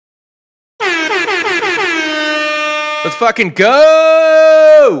Let's fucking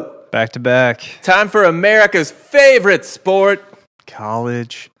go! Back to back. Time for America's favorite sport.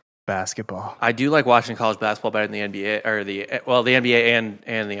 College basketball. I do like watching college basketball better than the NBA, or the NBA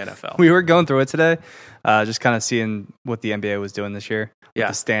and the NFL. We were going through it today, just kind of seeing what the NBA was doing this year. Yeah.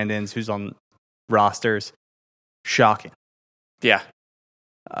 The stand-ins, who's on rosters. Shocking. Yeah.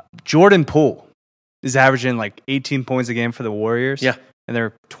 Jordan Poole is averaging like 18 points a game for the Warriors. Yeah. And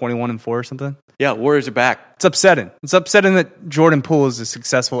they're 21-4 or something. Yeah, Warriors are back. It's upsetting. It's upsetting that Jordan Poole is a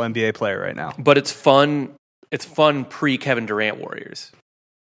successful NBA player right now. But it's fun. It's fun pre-Kevin Durant Warriors.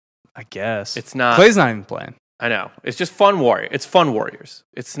 I guess. It's not. Clay's not even playing. I know. It's just fun Warriors. It's fun Warriors.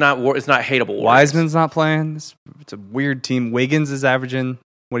 It's not hateable Warriors. Wiseman's not playing. It's a weird team. Wiggins is averaging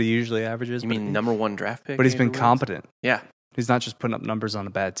what he usually averages. You mean number one draft pick? But he's been competent. Yeah. He's not just putting up numbers on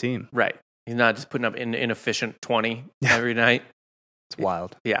a bad team. Right. He's not just putting up inefficient 20 every night. It's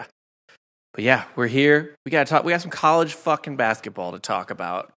wild. Yeah. But yeah, we're here. We got to talk. We got some college fucking basketball to talk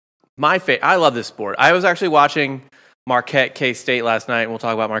about. I love this sport. I was actually watching Marquette K-State last night, and we'll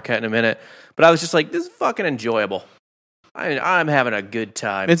talk about Marquette in a minute. But I was just like, this is fucking enjoyable. I'm having a good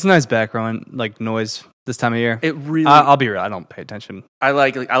time. It's nice background, like noise this time of year. It really. I'll be real. I don't pay attention. I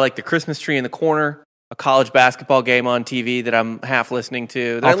like the Christmas tree in the corner, a college basketball game on TV that I'm half listening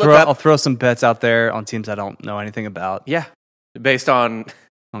to. I'll throw some bets out there on teams I don't know anything about. Yeah, based on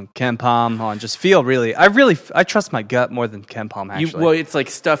Ken Pom, on just feel really. I trust my gut more than Ken Pom actually. Well, it's like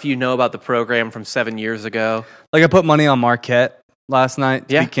stuff you know about the program from 7 years ago. Like I put money on Marquette last night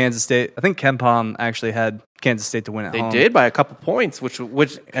to Yeah. beat Kansas State. I think Ken Pom actually had Kansas State to win at home. They did by a couple points, which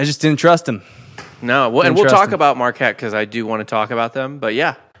I just didn't trust him. no. And we'll talk about Marquette because I do want to talk about them. But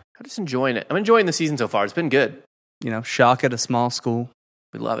yeah, I'm just enjoying it. I'm enjoying the season so far. It's been good. Shock at a small school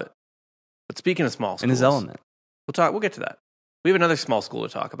We love it. But speaking of small schools, in his element. We'll get to that. We have another small school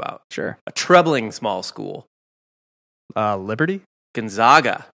to talk about. Sure. A troubling small school. Liberty?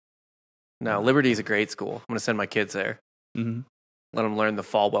 Gonzaga. No, Liberty's a great school. I'm going to send my kids there. Mm-hmm. Let them learn the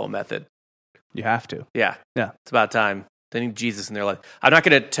Falwell method. You have to. Yeah. Yeah. It's about time. They need Jesus in their life. I'm not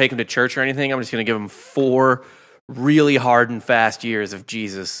going to take them to church or anything. I'm just going to give them 4 really hard and fast years of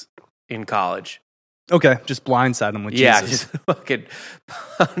Jesus in college. Okay, just blindside them with Yeah, Jesus. just fucking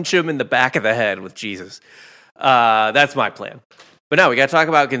punch him in the back of the head with Jesus. That's my plan. But now we got to talk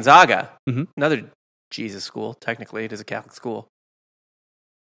about Gonzaga. Mhm. Another Jesus school. Technically, it is a Catholic school.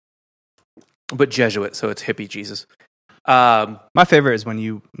 But Jesuit, so it's hippie Jesus. My favorite is when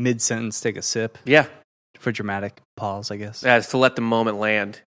you mid-sentence take a sip Yeah. for dramatic pause, I guess. Yeah, it's to let the moment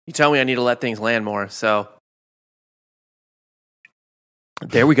land. You tell me I need to let things land more, so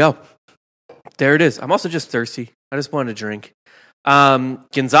there we go. There it is. I'm also just thirsty. I just wanted to drink.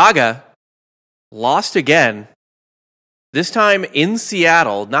 Gonzaga lost again, this time in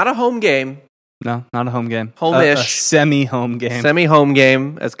Seattle. Not a home game. No, not a home game. Home-ish. A semi-home game. Semi-home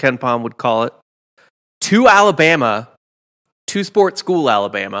game, as Ken Pom would call it. To Alabama. Two-sport school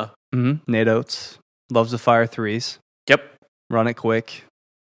Alabama. Mm-hmm. Nate Oates loves to fire threes. Yep. Run it quick.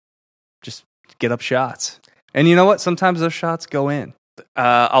 Just get up shots. And you know what? Sometimes those shots go in.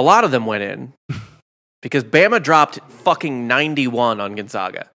 A lot of them went in because Bama dropped fucking 91 on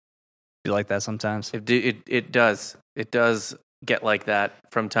Gonzaga. You like that sometimes? It does. It does get like that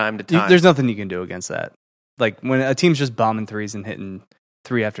from time to time. There's nothing you can do against that. Like when a team's just bombing threes and hitting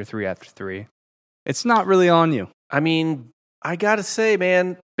 3 after 3 after 3, it's not really on you. I mean, I gotta say,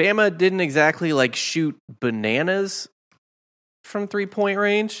 man, Bama didn't exactly like shoot bananas from 3-point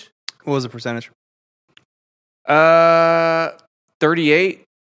range. What was the percentage? 38.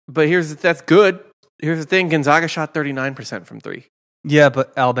 But that's good. Here's the thing: Gonzaga shot 39% from 3. Yeah,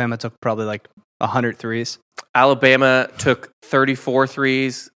 but Alabama took probably like 100 threes. Alabama took 34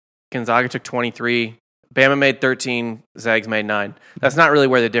 threes. Gonzaga took 23. Bama made 13. Zags made 9. That's not really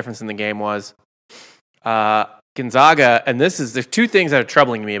where the difference in the game was. Gonzaga, and there's 2 things that are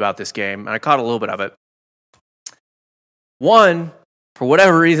troubling me about this game, and I caught a little bit of it. One, for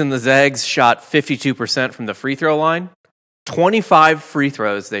whatever reason, the Zags shot 52% from the free throw line. 25 free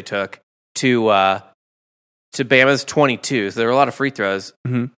throws they took to Bama's 22. So there were a lot of free throws,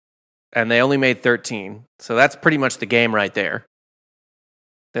 Mm-hmm. and they only made 13. So that's pretty much the game right there.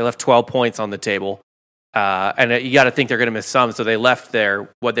 They left 12 points on the table, and you got to think they're going to miss some. So they left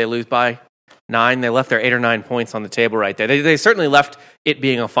what'd they lose by? 9. They left their 8 or 9 points on the table right there. They certainly left it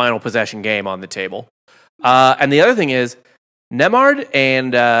being a final possession game on the table. And the other thing is, Nemard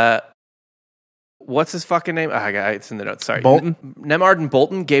and what's his fucking name? It's in the notes. Sorry, Bolton. Nemard and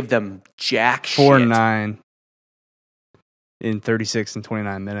Bolton gave them jack 4-9 in 36 and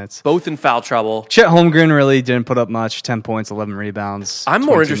 29 minutes. Both in foul trouble. Chet Holmgren really didn't put up much. 10 points, 11 rebounds. I'm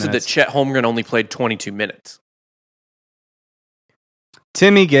more 22 interested minutes. that Chet Holmgren only played 22 minutes.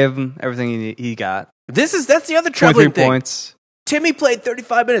 Timmy gave him everything he got. That's the other 23 troubling thing. points. Timmy played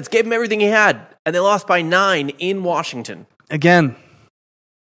 35 minutes, gave him everything he had, and they lost by 9 in Washington. Again.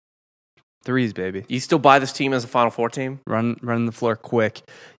 Threes, baby. You still buy this team as a Final Four team? Running the floor quick.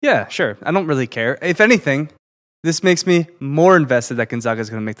 Yeah, sure. I don't really care. If anything, this makes me more invested that Gonzaga is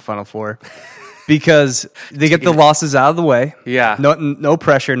going to make the Final Four because they get the losses out of the way. Yeah. No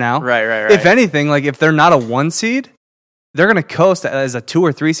pressure now. Right. If anything, like if they're not a 1 seed, they're going to coast as a 2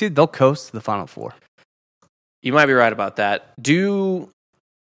 or 3 seed. They'll coast to the Final Four. You might be right about that.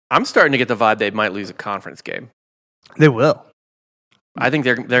 I'm starting to get the vibe they might lose a conference game. They will. I think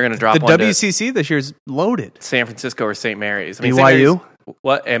they're going to drop the one WCC this year is loaded. to San Francisco or St. Mary's. BYU? St. Mary's,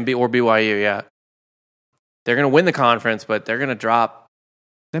 what? Or BYU, yeah. They're going to win the conference, but they're going to drop.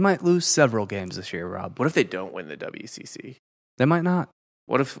 They might lose several games this year, Rob. What if they don't win the WCC? They might not.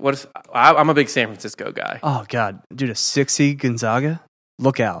 What if I'm a big San Francisco guy. Oh, God. Dude, a 6 seed Gonzaga?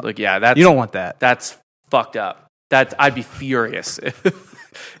 Look out. Look, yeah, you don't want that. That's fucked up. I'd be furious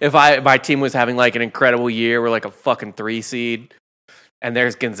if my team was having like an incredible year. We're like a fucking 3 seed. And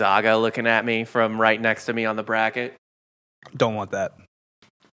there's Gonzaga looking at me from right next to me on the bracket. Don't want that.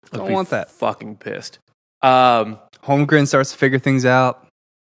 Don't want that. Fucking pissed. Holmgren starts to figure things out.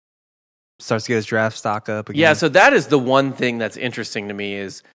 Starts to get his draft stock up again. Yeah, so that is the one thing that's interesting to me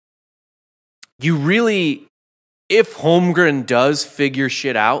is you really, if Holmgren does figure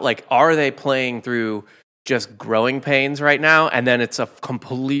shit out, like are they playing through just growing pains right now and then it's a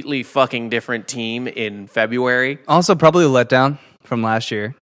completely fucking different team in February? Also probably a letdown from last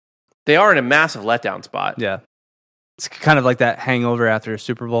year. They are in a massive letdown spot. Yeah. It's kind of like that hangover after a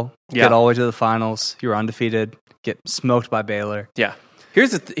Super Bowl. Yeah. Get all the way to the finals. You're undefeated. Get smoked by Baylor. Yeah.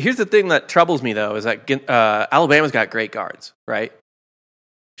 Here's the thing that troubles me, though, is that Alabama's got great guards, right?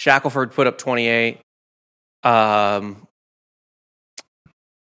 Shackelford put up 28.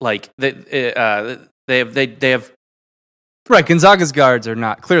 Like, they have... Right, Gonzaga's guards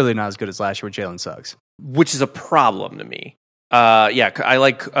are clearly not as good as last year with Jalen Suggs. Which is a problem to me. Yeah, I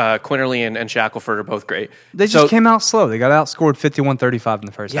like Quinterly and Shackelford are both great. They just came out slow. They got outscored 51-35 in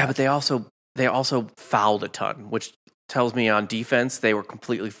the first half. Yeah, but they also fouled a ton, which tells me on defense they were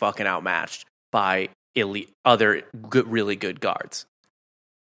completely fucking outmatched by other really good guards.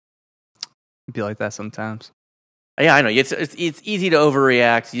 It'd be like that sometimes. Yeah, I know. It's easy to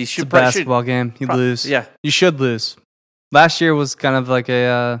overreact. You should it's a basketball game. You lose. Yeah, you should lose. Last year was kind of like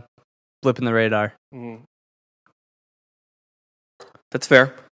a blip in the radar. Mm-hmm. That's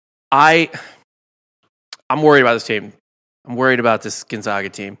fair. I'm worried about this team. I'm worried about this Gonzaga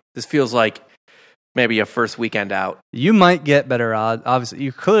team. This feels like maybe a first weekend out. You might get better odds. Obviously,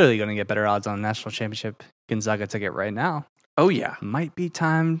 you're clearly going to get better odds on a national championship Gonzaga ticket right now. Oh, yeah. Might be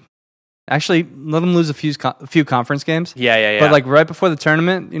time. Actually, let them lose a few conference games. Yeah. But like right before the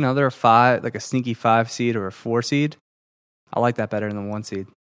tournament, they're a 5, like a sneaky 5 seed or a 4 seed. I like that better than the 1 seed.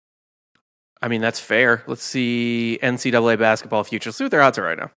 I mean, that's fair. Let's see NCAA basketball future. Let's see what their odds are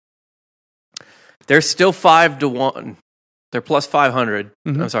right now. They're still 5-1. They're plus 500.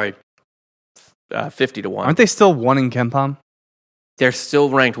 Mm-hmm. I'm sorry, 50-1. Aren't they still 1 in KenPom? They're still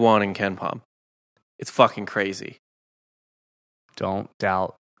ranked 1 in KenPom. It's fucking crazy. Don't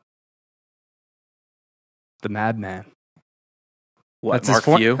doubt the madman. What, Mark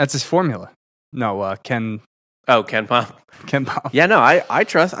Few? That's his formula. No, Ken... Oh, KenPom. KenPom. Yeah, no, I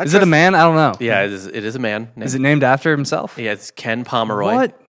trust. Is it a man? I don't know. Yeah, it is a man. Is it named after himself? Yeah, it's Ken Pomeroy.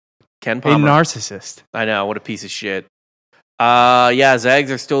 What? Ken Pomeroy. A narcissist. I know. What a piece of shit. Yeah,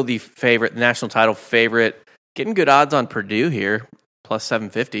 Zags are still the favorite, the national title favorite. Getting good odds on Purdue here, plus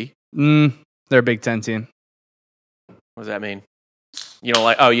 750. They're a Big Ten team. What does that mean? You don't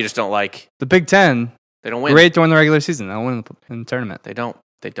like? Oh, you just don't like the Big Ten. They don't win. Great during the regular season. They don't win in the tournament. They don't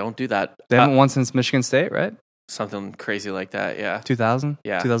do that. They haven't won since Michigan State, right? Something crazy like that, yeah. 2000?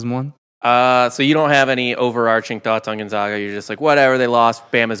 Yeah. 2001? So you don't have any overarching thoughts on Gonzaga? You're just like, whatever, they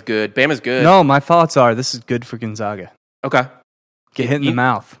lost. Bama's good. No, my thoughts are this is good for Gonzaga. Okay. Get hit in the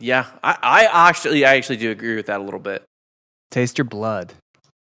mouth. Yeah. I actually do agree with that a little bit. Taste your blood.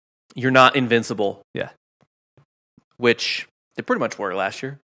 You're not invincible. Yeah. Which they pretty much were last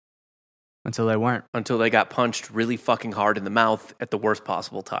year. Until they weren't. Until they got punched really fucking hard in the mouth at the worst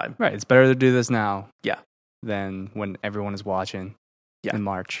possible time. Right. It's better to do this now. Yeah. Than when everyone is watching in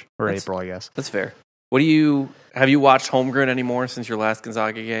March or April, I guess. That's fair. Have you watched Holmgren anymore since your last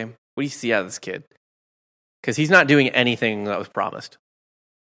Gonzaga game? What do you see out of this kid? Because he's not doing anything that was promised.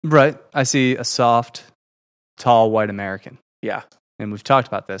 Right. I see a soft, tall white American. Yeah. And we've talked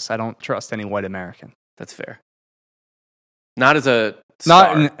about this. I don't trust any white American. That's fair. Not as a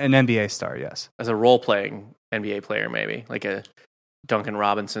star. Not an NBA star, yes. As a role-playing NBA player, maybe. Like a Duncan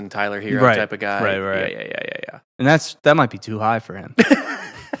Robinson, Tyler Hero Right. type of guy. Right. Yeah. And that might be too high for him.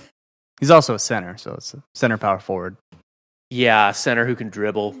 He's also a center, so it's a center power forward. Yeah, center who can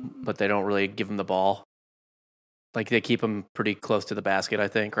dribble, but they don't really give him the ball. Like they keep him pretty close to the basket, I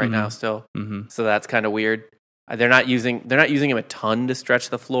think, right now still. Mm-hmm. So that's kind of weird. They're not using him a ton to stretch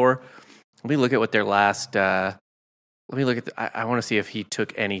the floor. Let me look at what their last. Let me look at. I want to see if he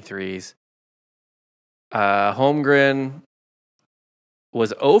took any threes. Holmgren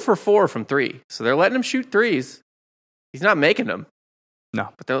was 0 for 4 from 3, so they're letting him shoot threes. He's not making them. No,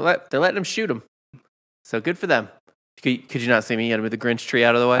 but they're letting him shoot them. So good for them. Could you not see me? You had to move the Grinch tree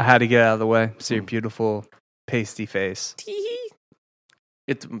out of the way. I had to get out of the way. See your beautiful pasty face.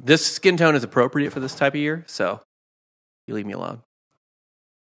 This skin tone is appropriate for this type of year, so you leave me alone.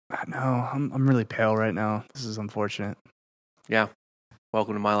 No, I'm really pale right now. This is unfortunate. Yeah.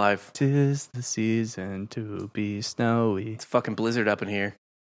 Welcome to my life. 'Tis the season to be snowy. It's fucking blizzard up in here.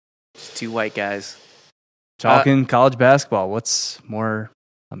 Just 2 white guys. Talking college basketball. What's more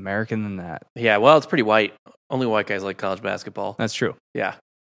American than that? Yeah, well, it's pretty white. Only white guys like college basketball. That's true. Yeah.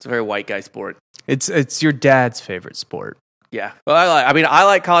 It's a very white guy sport. It's your dad's favorite sport. Yeah. Well, I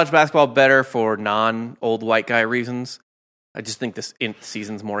like college basketball better for non-old white guy reasons. I just think this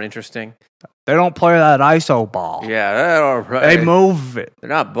season's more interesting. They don't play that ISO ball. Yeah, They move it. They're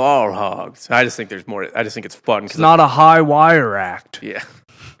not ball hogs. I just think there's more. I just think it's fun. It's not a high wire act. Yeah.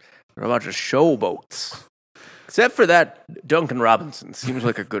 They're a bunch of showboats. Except for that Duncan Robinson. Seems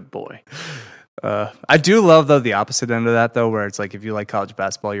like a good boy. I do love, though, the opposite end of that, though, where it's like if you like college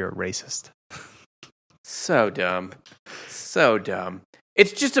basketball, you're a racist. So dumb. So dumb.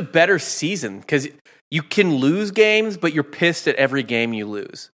 It's just a better season because you can lose games, but you're pissed at every game you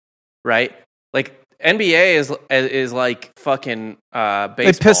lose, right? Like NBA is like fucking baseball.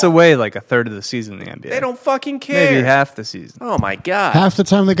 They piss away like a third of the season in the NBA. They don't fucking care. Maybe half the season. Oh my god! Half the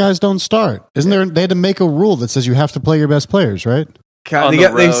time the guys don't start. Isn't there? They had to make a rule that says you have to play your best players, right?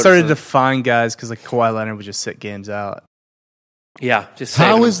 They started to fine guys because like Kawhi Leonard would just sit games out. Yeah, just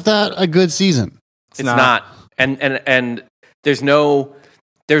how is that a good season? It's not. And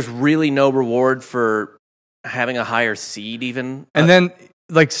there's really no reward for having a higher seed even. And then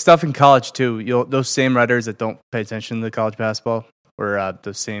like stuff in college too. Those same writers that don't pay attention to college basketball or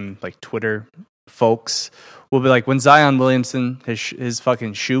those same like Twitter folks will be like when Zion Williamson his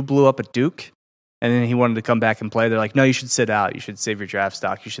fucking shoe blew up at Duke. And then he wanted to come back and play. They're like, no, you should sit out. You should save your draft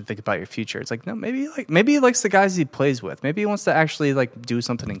stock. You should think about your future. It's like, no, maybe he likes the guys he plays with. Maybe he wants to actually like do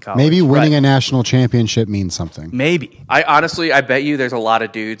something in college. Maybe winning a national championship means something. Maybe. I bet you there's a lot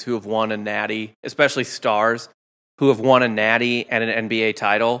of dudes who have won a natty, especially stars, who have won a natty and an NBA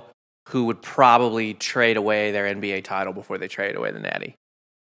title, who would probably trade away their NBA title before they trade away the natty.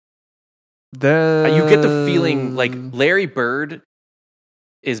 You get the feeling like Larry Bird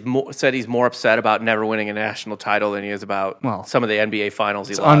said he's more upset about never winning a national title than he is about some of the NBA finals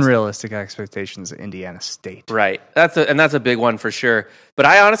he lost. Unrealistic expectations at Indiana State. Right. That's a big one for sure. But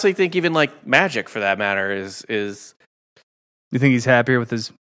I honestly think even like Magic for that matter is You think he's happier with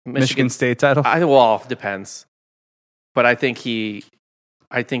his Michigan State title? Depends. But I think they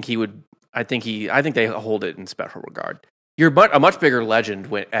hold it in special regard. You're a much bigger legend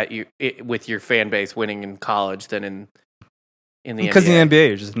with your fan base winning in college than in the NBA. Because in the NBA,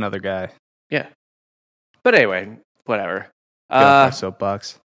 you're just another guy. Yeah. But anyway, whatever. Get off my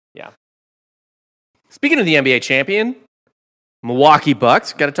soapbox. Yeah. Speaking of the NBA champion, Milwaukee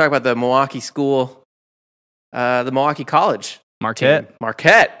Bucks. Got to talk about the Milwaukee school, the Milwaukee College. Marquette. Team.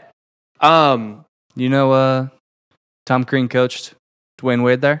 Marquette. You know, Tom Crean coached Dwayne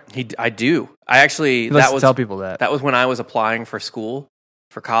Wade there? I do. I actually... Tell people that. That was when I was applying for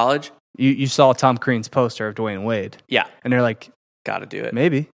college. You saw Tom Crean's poster of Dwayne Wade. Yeah. And they're like... Gotta do it.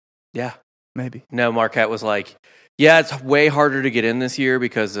 Maybe. Yeah. Maybe. No, Marquette was like, yeah, it's way harder to get in this year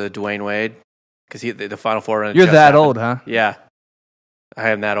because of Dwayne Wade. Because the Final Four run. You're that old, huh? Yeah. I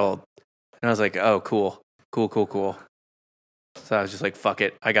am that old. And I was like, oh, cool. Cool. So I was just like, fuck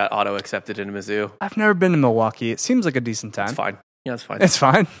it. I got auto-accepted into Mizzou. I've never been to Milwaukee. It seems like a decent time. It's fine. Yeah, it's fine. It's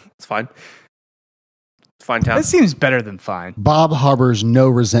fine. It's fine. It's fine town. It seems better than fine. Bob harbors no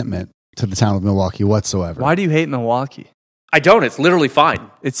resentment to the town of Milwaukee whatsoever. Why do you hate Milwaukee? I don't. It's literally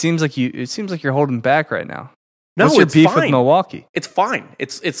fine. It seems like you're holding back right now. No, What's your it's beef fine. with Milwaukee? It's fine.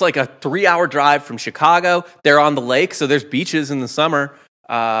 It's like a 3-hour drive from Chicago. They're on the lake, so there's beaches in the summer.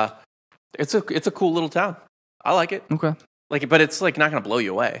 It's a cool little town. I like it. Okay. But it's like not gonna blow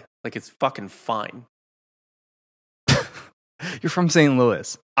you away. Like it's fucking fine. You're from St.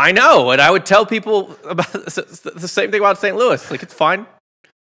 Louis. I know, and I would tell people about the same thing about St. Louis. Like it's fine.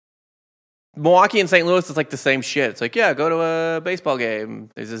 Milwaukee and St. Louis is like the same shit. It's like, yeah, go to a baseball game.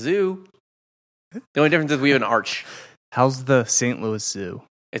 There's a zoo. The only difference is we have an arch. How's the St. Louis Zoo?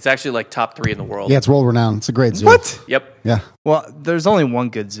 It's actually like top 3 in the world. Yeah, it's world renowned. It's a great zoo. What? Yep. Yeah. Well, there's only one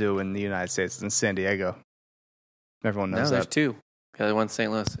good zoo in the United States. It's in San Diego. Everyone No, knows there's that. 2. The other one's St.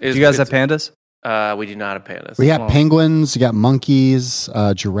 Louis. Do you guys have pandas? We do not have pandas. We got Well- penguins. You got monkeys,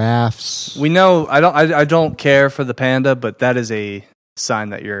 giraffes. We know. I don't care for the panda, but that is a sign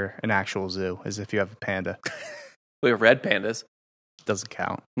that you're an actual zoo. Is if you have a panda. We have red pandas. Doesn't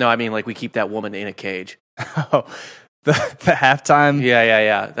count. No, I mean like we keep that woman in a cage. Oh, the halftime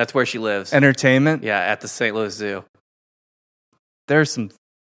Yeah. That's where she lives. entertainment. Yeah, at the St. Louis Zoo. There's some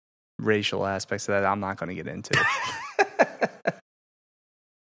racial aspects of that I'm not going to get into.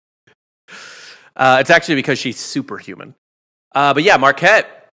 It's actually because she's superhuman. But yeah,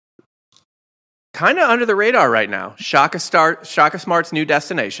 Marquette, kind of under the radar right now. Shaka Smart's new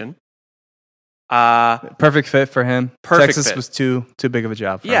destination. Perfect fit for him. Perfect Texas fit. was too big of a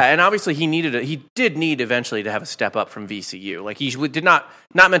job for him. Yeah, and obviously he did need eventually to have a step up from VCU. Like he did not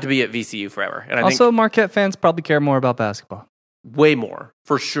meant to be at VCU forever. And I Also, think Marquette fans probably care more about basketball. way more,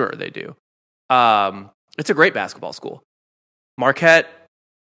 for sure they do. It's a great basketball school. Marquette,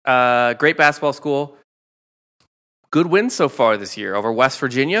 great basketball school. Good wins so far this year over West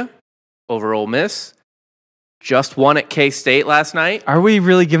Virginia, over Ole Miss. Just won at K-State last night. Are we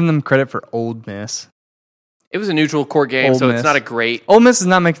really giving them credit for Old Miss? It was a neutral court game, Ole so Miss. it's not a great. Old Miss is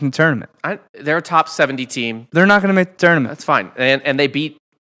not making the tournament. They're a top 70 team. They're not going to make the tournament. That's fine, and they beat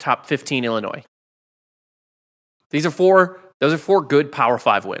top 15 Illinois. Those are four good Power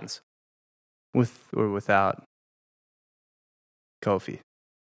 5 wins. With or without Kofi.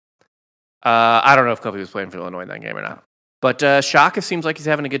 I don't know if Kobe was playing for Illinois in that game or not, but Shaka seems like he's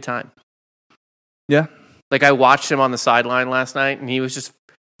having a good time. Yeah. Like I watched him on the sideline last night, and he was just.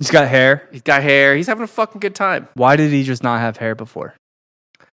 He's got hair. He's got hair. He's having a fucking good time. Why did he just not have hair before?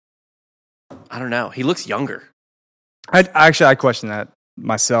 I don't know. He looks younger. I question that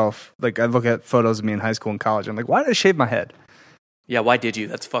myself. Like I look at photos of me in high school and college. I'm like, why did I shave my head? Yeah, why did you?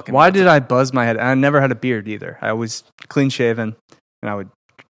 That's fucking. Why did I buzz my head? And I never had a beard either. I was clean shaven, and I would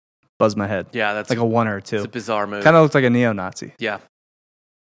buzz my head. Yeah, that's Like a 1 or it's 2. a bizarre move. Kind of looked like a neo-Nazi. Yeah.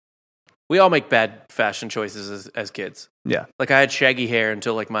 We all make bad fashion choices as kids. Yeah. Like I had shaggy hair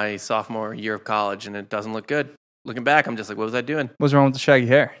until like my sophomore year of college, and it doesn't look good. Looking back, I'm just like, what was I doing? What's wrong with the shaggy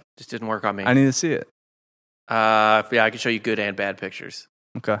hair? Just didn't work on me. I need to see it. Yeah, I can show you good and bad pictures.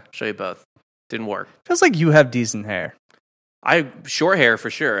 Okay. Show you both. Didn't work. Feels like you have decent hair. I have short hair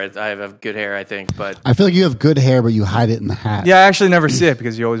for sure. I have good hair, I think, but I feel like you have good hair, but you hide it in the hat. Yeah, I actually never see it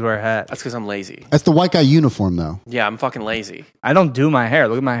because you always wear a hat. that's because I'm lazy. That's the white guy uniform, though. Yeah, I'm fucking lazy. I don't do my hair.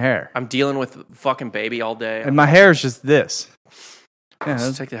 Look at my hair. I'm dealing with fucking baby all day. And my hair is just this. Yeah,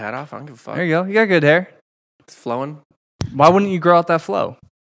 Just take the hat off. I don't give a fuck. there you go. You got good hair. It's flowing. Why wouldn't you grow out that flow?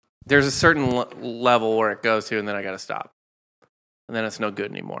 There's a certain level where it goes to, and then I got to stop. And then it's no good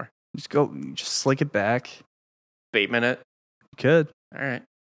anymore. Just slick it back. Bateman it. Good. All right.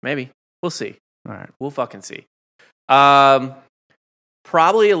 Maybe. We'll see. All right. We'll fucking see.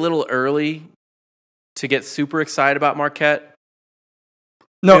 Probably a little early to get super excited about Marquette.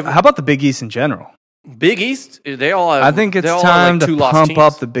 No, how about the Big East in general? Big East, they all have, I think it's they all time have like 2 to lost pump teams.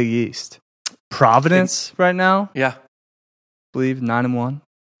 up the Big East. Providence right now, I Yeah. believe 9-1.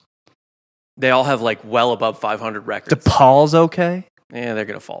 They all have like well above 500 records. DePaul's okay. Yeah, they're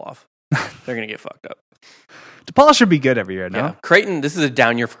going to fall off. They're going to get fucked up. DePaul should be good every year, no? Yeah. Creighton, this is a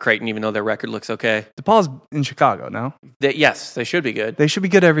down year for Creighton, even though their record looks okay. DePaul's in Chicago, no? Yes, they should be good. They should be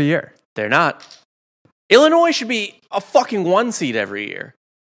good every year. They're not. Illinois should be a fucking 1 seed every year.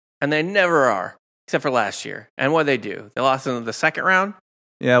 And they never are, except for last year. And what did they do? They lost in the second round?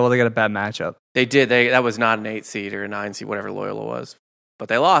 Yeah, well, they got a bad matchup. They did. That was not an 8 seed or a 9 seed, whatever Loyola was. But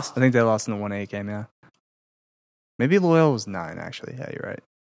they lost. I think they lost in the 1-8 game, yeah. Maybe Loyola was 9, actually. Yeah, you're right.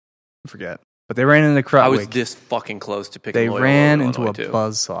 I forget. But they ran into Krutwig. I was this fucking close to picking They Loyola ran over into a Illinois, too.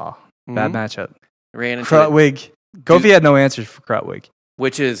 buzzsaw. Bad Mhm. matchup. Ran into Krutwig. Kofi had no answers for Krutwig.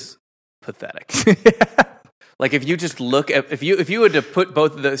 which is pathetic. Like if you just look at if you had to put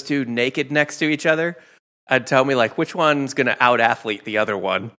both of those two naked next to each other, I'd tell me like which one's going to out athlete the other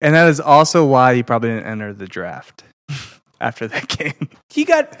one. And that is also why he probably didn't enter the draft after that game. He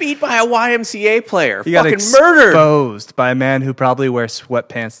got beat by a YMCA player. He got fucking murdered. exposed by a man who probably wears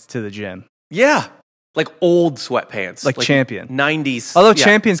sweatpants to the gym. Yeah. Like old sweatpants. Like Champion. 90s. Although yeah.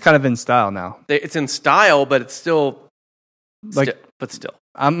 Champion's kind of in style now. It's in style, but it's still but still.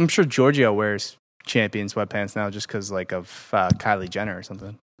 I'm sure Giorgio wears Champion sweatpants now just because like of Kylie Jenner or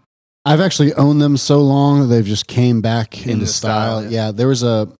something. I've actually owned them so long that they've just came back into Into style, style. yeah. Yeah, there was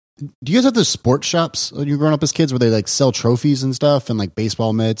Do you guys have those sports shops when you were growing up as kids where they like sell trophies and stuff and like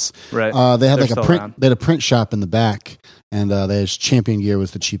baseball mitts? Right. They had They're like a still print. around. They had a print shop in the back, and they had Champion gear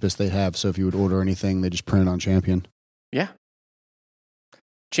was the cheapest they have. So if you would order anything, they just print it on Champion. Yeah.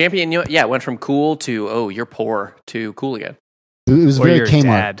 Champion, it went from cool to, oh, you're poor to cool again. It was Or very your Kmart.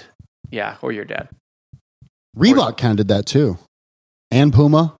 dad. Yeah, or your dad. Reebok kind of did that too, and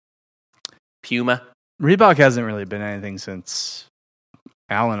Puma. Puma. Reebok hasn't really been anything since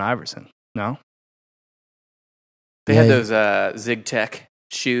Allen Iverson. No? They Yeah. had those Zig Tech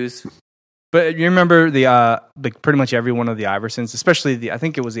shoes. But you remember the like pretty much every one of the Iversons, especially I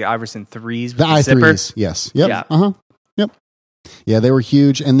think it was the Iverson 3s with The the zipper. i3s, yes. Yep. Yeah. Uh-huh. Yep. Yeah, they were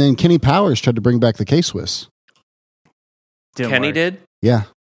huge. And then Kenny Powers tried to bring back the K-Swiss. Didn't Kenny work. did? Yeah.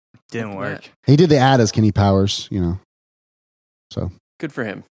 Didn't work. He did the ad as Kenny Powers, So Good for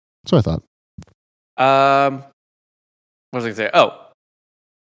him. that's what I thought. What was I going to say? Oh,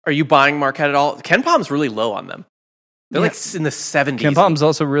 are you buying Marquette at all? Ken Palm's really low on them. They're like in the 70s. Ken Palm's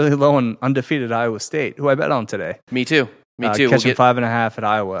also really low on undefeated Iowa State, who I bet on today. Me too. Me too. Catching 5.5 at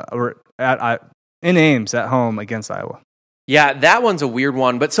Iowa, or in Ames at home against Iowa. Yeah, that one's a weird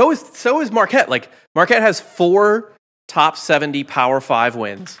one, but so is Marquette. Like Marquette has 4 top 70 Power 5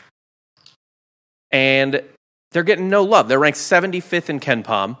 wins, and they're getting no love. They're ranked 75th in Ken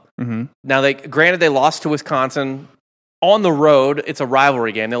Palm. Mm-hmm. Now, granted they lost to Wisconsin on the road. It's a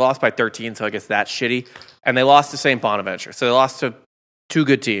rivalry game. They lost by 13, so I guess that's shitty. And they lost to St. Bonaventure, so they lost to 2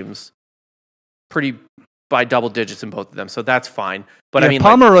 good teams, pretty by double digits in both of them. So that's fine. But Yeah, I mean,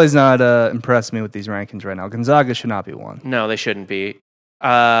 Pomeroy's not impressed me with these rankings right now. Gonzaga should not be one. no, they shouldn't be.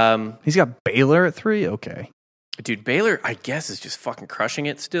 He's got Baylor at 3. Okay, Dude, Baylor, I guess, is just fucking crushing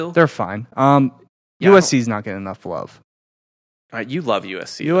it still. they're fine. Yeah, USC's not getting enough love. You love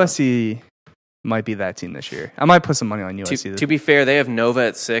USC. though. USC might be that team this year. I might put some money on USC. To be fair, they have Nova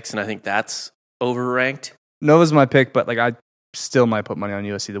at 6, and I think that's overranked. Nova's my pick, but like I still might put money on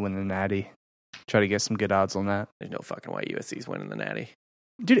USC to win the Natty. Try to get some good odds on that. There's no fucking way USC's winning the Natty.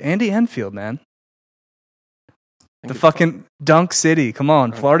 Dude, Andy Enfield, man. I The think fucking Dunk City. Come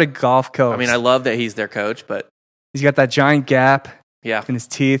on, Florida Gulf Coast. I mean, I love that he's their coach, but he's got that giant gap yeah. in his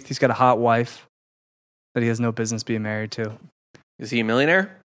teeth. He's got a hot wife that he has no business being married to. Is he a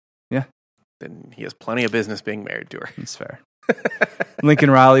millionaire? Yeah. Then he has plenty of business being married to her. It's fair. Lincoln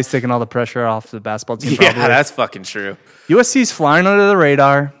Riley's taking all the pressure off the basketball team. Yeah, Probably. that's fucking true. USC's flying under the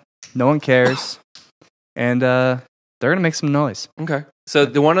radar. No one cares. And they're going to make some noise. Okay. So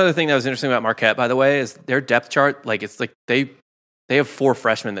the one other thing that was interesting about Marquette, by the way, is their depth chart. Like it's like they have 4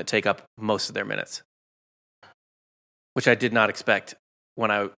 freshmen that take up most of their minutes, which I did not expect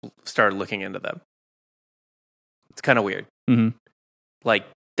when I started looking into them. It's kind of weird. Mm-hmm. Like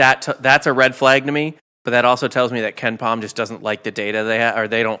that's a red flag to me. But that also tells me that Ken Palm just doesn't like the data they have, or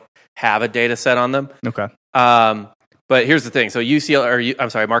they don't have a data set on them. Okay. But here's the thing. So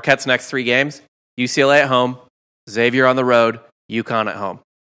Marquette's next 3 games: UCLA at home, Xavier on the road, UConn at home.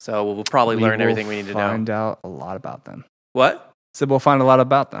 So we'll probably learn everything we need to know. Find out a lot about them. What? So we'll find a lot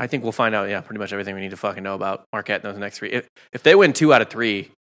about them. I think we'll find out. Yeah, pretty much everything we need to fucking know about Marquette in those next 3. If they win 2 out of 3,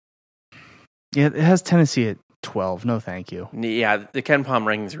 Yeah, it has Tennessee at 12. No, thank you. yeah, the Ken Palm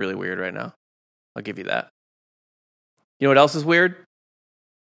ranking is really weird right now. I'll give you that. You know what else is weird?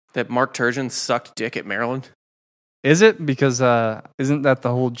 That Mark Turgeon sucked dick at Maryland. Is it? Because isn't that the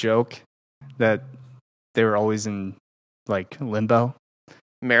whole joke that they were always in like limbo?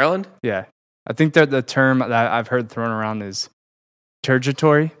 Maryland? Yeah. I think that the term that I've heard thrown around is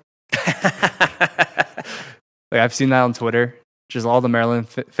turgatory. Like I've seen that on Twitter. Just all the Maryland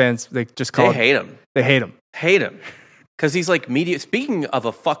fans, they just call They it. hate him. They hate him. Hate him. Because he's like media. Speaking of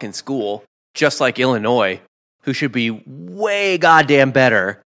a fucking school, just like Illinois, who should be way goddamn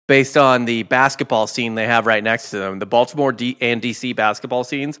better based on the basketball scene they have right next to them. The Baltimore and DC basketball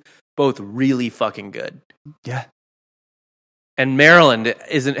scenes, both really fucking good. Yeah. And Maryland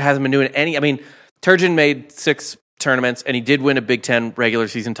hasn't been doing any. I mean, Turgeon made 6 tournaments, and he did win a Big Ten regular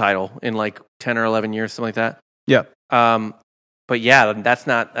season title in like 10 or 11 years, something like that. Yeah. But yeah, that's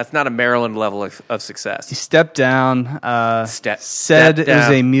not a Maryland level of success. He stepped down. Step Said it was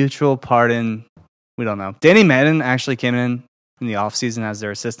down. a mutual pardon. We don't know. Danny Madden actually came in the offseason as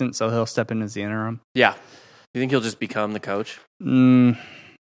their assistant, so he'll step in as the interim. Yeah. You think he'll just become the coach? I mean,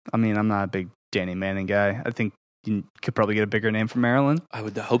 I'm not a big Danny Manning guy. I think you could probably get a bigger name from Maryland. I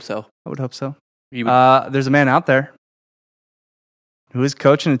would hope so. I would hope so. You would, There's a man out there who is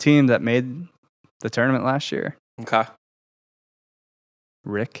coaching a team that made the tournament last year. okay.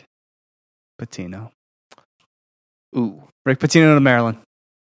 Rick Pitino. Ooh. Rick Pitino to Maryland.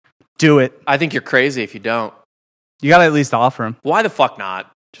 Do it. I think you're crazy if you don't. You got to at least offer him. Why the fuck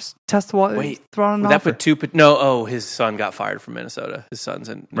not? Just test the water. Wait, throw out an would that offer. put two? No, oh, his son got fired from Minnesota. His son's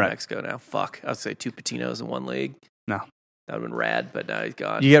in New Right. Mexico now. Fuck, I would say two Patinos in one league. No. That would have been rad, but now he's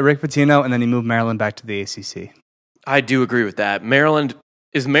gone. You get Rick Pitino, and then you move Maryland back to the ACC. I do agree with that. Maryland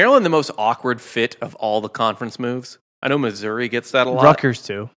is Maryland the most awkward fit of all the conference moves. I know Missouri gets that a lot. Rutgers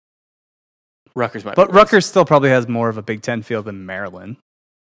too, Rutgers might, but be worse. Rutgers still probably has more of a Big Ten field than Maryland.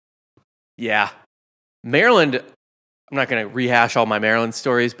 Yeah, Maryland. I'm not going to rehash all my Maryland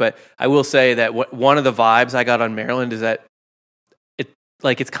stories, but I will say that one of the vibes I got on Maryland is that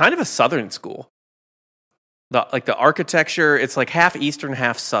it's kind of a Southern school. The architecture, it's like half Eastern,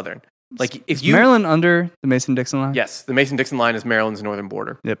 half Southern. Like if Is you Maryland under the Mason-Dixon line? yes, the Mason-Dixon line is Maryland's northern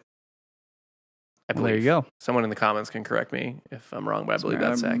border. Yep. I Well, believe. there you go. Someone in the comments can correct me if I'm wrong, but I believe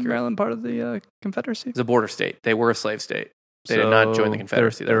that's accurate. Maryland part of the Confederacy? It's a border state. They were a slave state. They did not join the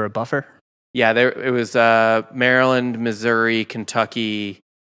Confederacy. They're a buffer. Yeah, it was Maryland, Missouri, Kentucky.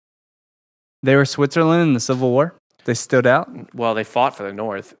 They were Switzerland in the Civil War. They stood out. Well, they fought for the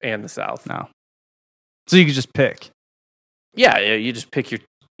North and the South. No. So you could just pick. Yeah, you just pick your.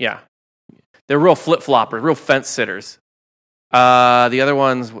 Yeah. They're real flip floppers, real fence sitters. The other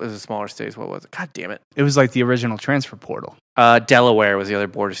ones was the smaller states. What was it? God damn it. It was like the original transfer portal. Delaware was the other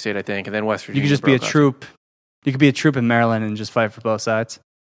border state, I think, and then West Virginia. You could just be a broke off. troop. You could be a troop in Maryland and just fight for both sides.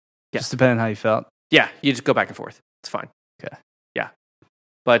 Yeah. Just depending on how you felt. Yeah, you just go back and forth. It's fine. Okay. Yeah.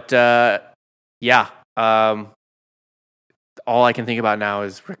 But, yeah. All I can think about now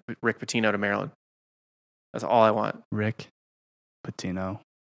is Rick Pitino to Maryland. That's all I want. Rick Pitino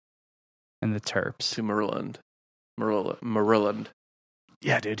and the Terps. To Maryland.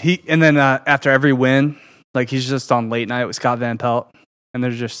 Yeah, dude. And then after every win, like he's just on late night with Scott Van Pelt, and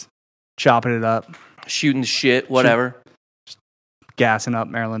they're just chopping it up, Shooting shit, whatever. gassing up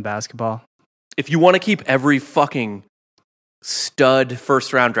Maryland basketball. If you want to keep every fucking stud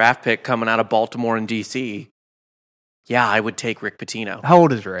first round draft pick coming out of Baltimore and DC, yeah, I would take Rick Pitino. How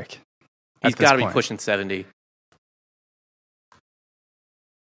old is Rick? He's at this got to be point? pushing 70.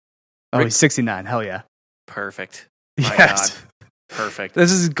 Oh, Rick- he's 69. Hell yeah. Perfect. My Yes. God. Perfect.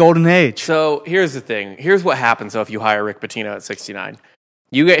 This is his golden age. So here's the thing. Here's what happens though if you hire Rick Pitino at 69.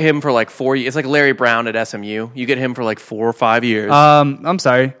 You get him for like 4 years. It's like Larry Brown at SMU. You get him for like 4 or 5 years. I'm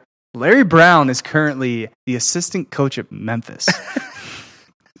sorry. Larry Brown is currently the assistant coach at Memphis.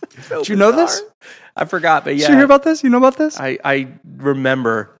 Did you know this? I forgot, but yeah. Did you hear about this? You know about this? I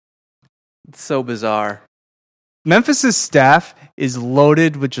remember. It's so bizarre. Memphis's staff is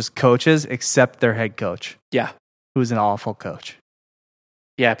loaded with just coaches except their head coach, Yeah. who's an awful coach.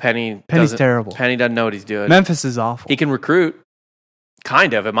 Yeah, Penny's terrible. Penny doesn't know what he's doing. Memphis is awful. He can recruit.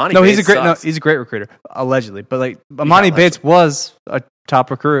 Kind of. Imani no, Bates he's a great. sucks. No, he's a great recruiter, allegedly. But like Imani allegedly. Bates was a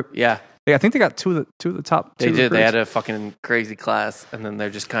top recruit. Yeah, I think they got two of the top. they two did. They recruits. had a fucking crazy class, and then they're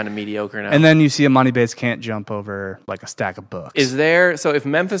just kind of mediocre now. And then you see Imani Bates can't jump over like a stack of books. Is there, so if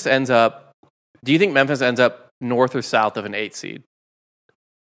Memphis ends up, do you think Memphis ends up north or south of an 8 seed?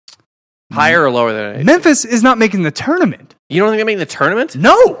 Higher or lower than an 8 seed? Memphis is not making the tournament. You don't think they're making the tournament?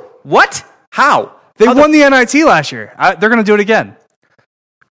 No, What? How? they How won the NIT last year. They're going to do it again.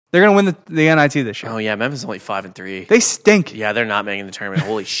 They're going to win the NIT this year. Oh, yeah, Memphis is only 5-3. They stink. Yeah, they're not making the tournament.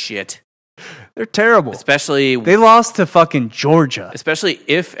 Holy shit. They're terrible. Especially They lost to fucking Georgia.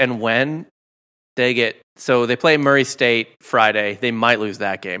 if and when they get, so they play Murray State Friday. They might lose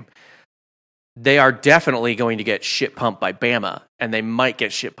that game. They are definitely going to get shit pumped by Bama, and they might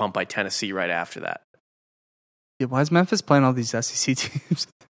get shit pumped by Tennessee right after that. Yeah, why is Memphis playing all these SEC teams?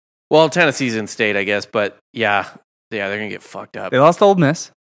 Well, Tennessee's in state, I guess, but yeah, they're going to get fucked up. They lost to Ole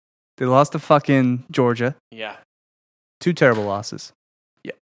Miss. They lost to fucking Georgia. Yeah. 2 terrible losses.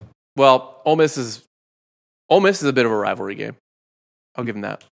 Well, Ole Miss is a bit of a rivalry game. I'll give them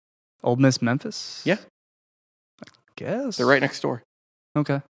that. Ole Miss, Memphis? Yeah. I guess. They're right next door.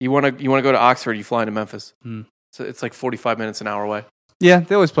 Okay. You want to go to Oxford, you fly into Memphis. Hmm. So it's like 45 minutes an hour away. Yeah,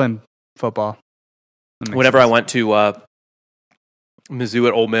 they always play football. Whenever I went to Mizzou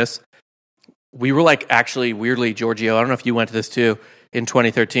at Ole Miss, we were like actually weirdly, Giorgio, I don't know if you went to this too, in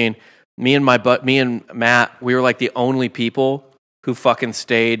 2013. Me and Matt, we were like the only people who fucking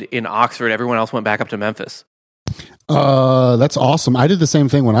stayed in Oxford. Everyone else went back up to Memphis. That's awesome. I did the same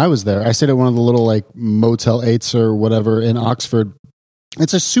thing when I was there. I stayed at one of the little like Motel 8s or whatever in Oxford.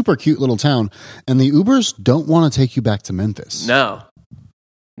 It's a super cute little town, and the Ubers don't want to take you back to Memphis. No,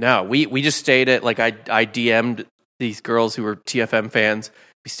 we just stayed at, like, I DM'd these girls who were TFM fans.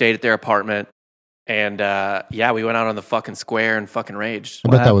 We stayed at their apartment, and yeah, we went out on the fucking square and fucking raged. I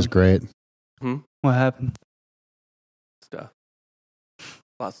bet that was great. What happened? Stuff.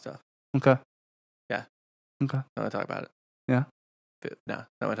 Lots of stuff. Okay. Yeah. Okay. I want to talk about it. Yeah. No, not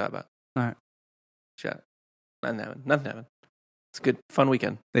what I'm talking about. All right. Shut. Nothing happened. It's a good, fun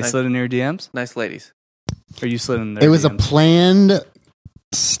weekend. They nice, slid in your DMs? nice ladies. Or you slid in their It was a DMs? planned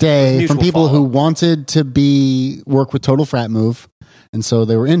stay Mutual from people follow. who wanted to work with Total Frat Move, and so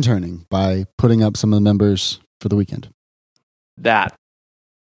they were interning by putting up some of the members for the weekend. That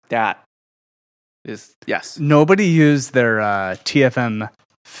is, yes. Nobody used their TFM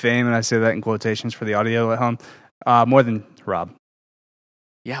fame, and I say that in quotations for the audio at home, more than Rob.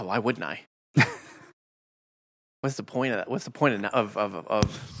 Yeah, why wouldn't I? What's the point of that? What's the point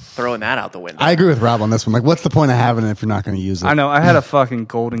of throwing that out the window? I agree with Rob on this one. Like, what's the point of having it if you're not going to use it? I know. I had a fucking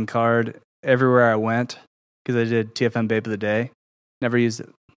golden card everywhere I went because I did TFM Babe of the Day. Never used it.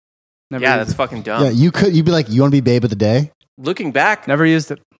 Never Yeah, used that's it. fucking dumb. Yeah, you'd be like, you want to be Babe of the Day? Looking back, Never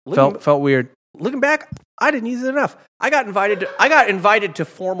used it. Felt weird. looking back, I didn't use it enough. I got invited to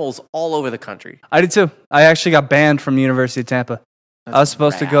formals all over the country. I did too. I actually got banned from the University of Tampa. I was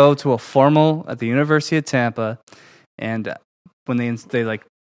supposed to rad. go to a formal at the University of Tampa, and when they like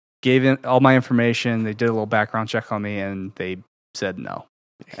gave in all my information, they did a little background check on me, and they said no.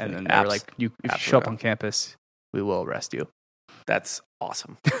 And then they were like, if you show up on campus, we will arrest you. That's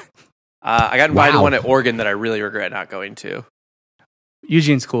awesome. I got invited to Wow. one at Oregon that I really regret not going to.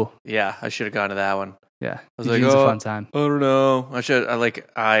 Eugene's cool. Yeah, I should have gone to that one. Yeah, was like, Eugene's oh, a fun time. I don't know.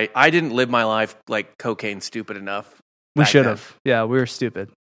 I didn't live my life like cocaine stupid enough. We back should then. have. Yeah, we were stupid.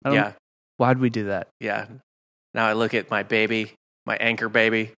 Yeah, Why'd we do that? yeah. Now I look at my baby, my anchor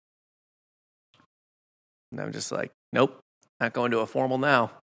baby, and I'm just like, nope, not going to a formal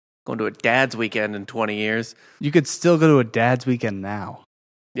now. Going to a dad's weekend in 20 years. You could still go to a dad's weekend now.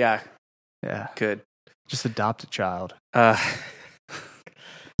 Yeah, Yeah, could. just adopt a child. Well,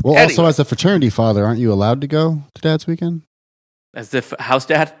 Anyway. also as a fraternity father, aren't you allowed to go to Dad's weekend? As if house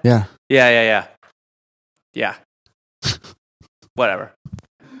dad? Yeah. Yeah. Whatever.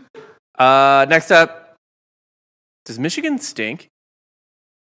 Next up, does Michigan stink?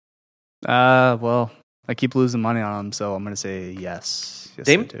 Well, I keep losing money on them, so I'm going to say yes. Yes,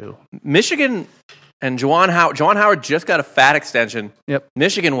 They- I do. Michigan and Juwan Howard just got a fat extension. Yep.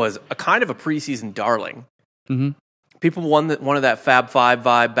 Michigan was a kind of a preseason darling. Mm-hmm. People wanted that Fab Five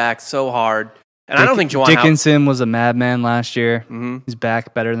vibe back so hard, and I don't think Juwan Howard. Dickinson was a madman last year. Hmm. He's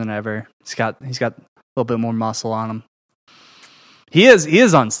back better than ever. He's got a little bit more muscle on him. He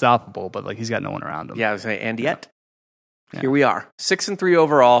is unstoppable, but like he's got no one around him. Yeah, I was saying, and yet Yeah. here we are, 6-3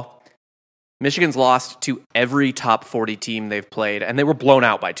 overall. Michigan's lost to every top 40 team they've played, and they were blown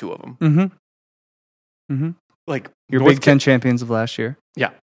out by two of them. Mm-hmm. Mm-hmm. Like Your North Big Ten champions of last year.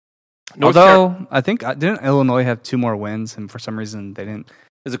 North Carolina Although I think didn't Illinois have 2 more wins, and for some reason they didn't.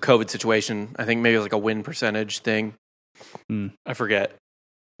 is a COVID situation. I think maybe it was like a win percentage thing. Hmm. I forget.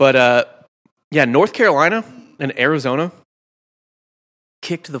 But yeah, North Carolina and Arizona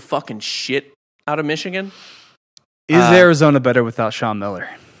kicked the fucking shit out of Michigan. Is Arizona better without Sean Miller?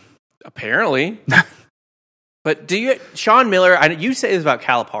 Apparently. But Sean Miller, you say this about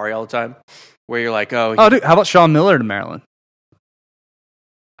Calipari all the time, where you're like, oh, Dude, how about Sean Miller to Maryland?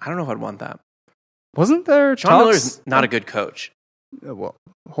 I don't know if I'd want that. Wasn't there Sean talks? Miller's not a good coach. Well,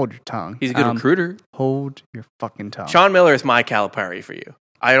 hold your tongue. He's a good recruiter. Hold your fucking tongue. Sean Miller is my Calipari for you.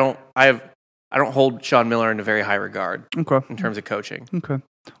 I don't hold Sean Miller in a very high regard Okay. in terms of coaching. Okay.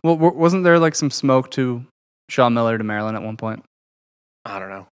 Well, wasn't there like some smoke to Sean Miller to Maryland at one point? I don't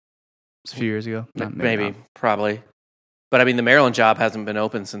know. It was a few years ago. Maybe, not. probably. But I mean, the Maryland job hasn't been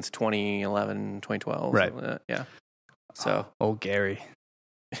open since 2011, 2012. Right. something like that. Yeah. So, Oh, Gary.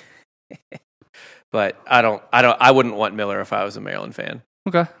 but I wouldn't want Miller if I was a Maryland fan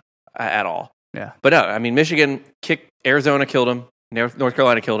Okay. at all. Yeah. But no, I mean, Michigan kicked, Arizona killed him, North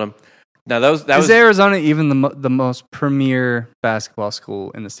Carolina killed him. Now that Is was Arizona even the most premier basketball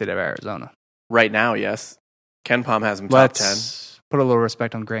school in the state of Arizona? right now. Yes, Ken Pom has him top 10. Let's put a little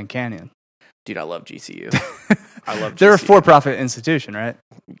respect on Grand Canyon. Dude, I love GCU. I love. They're a GCU. for-profit institution, right?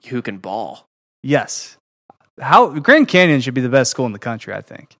 Who can ball? Yes. Grand Canyon should be the best school in the country, I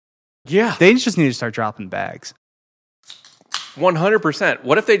think. Yeah, They just need to start dropping bags. 100%.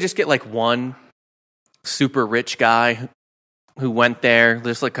 What if they just get like one super rich guy who went there,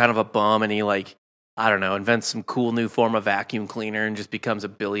 just like kind of a bum, and he like, I don't know, invents some cool new form of vacuum cleaner and just becomes a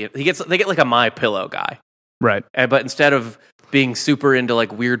billion. They get like a My Pillow guy, Right. but instead of being super into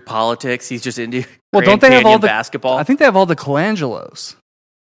like weird politics, he's just into Well, Grand don't they have all Canyon the basketball? I think they have all the Colangelos.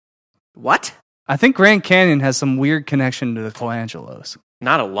 What? I think Grand Canyon has some weird connection to the Colangelos.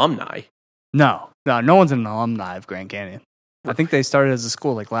 Not alumni. No one's an alumni of Grand Canyon. I think they started as a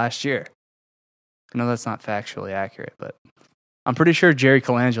school like last year. I know that's not factually accurate, but I'm pretty sure Jerry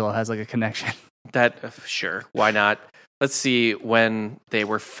Colangelo has like a connection. That sure, why not? Let's see when they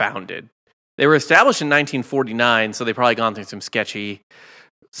were founded. They were established in 1949, so they've probably gone through some sketchy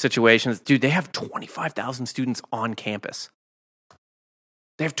situations. Dude, they have 25,000 students on campus.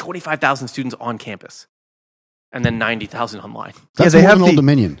 They have 25,000 students on campus. And then 90,000 online. That's they more have than Old the-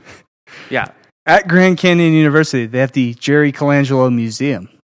 Dominion. Yeah. At Grand Canyon University, they have the Jerry Colangelo Museum.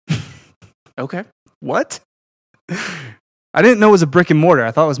 Okay. What? I didn't know it was a brick and mortar.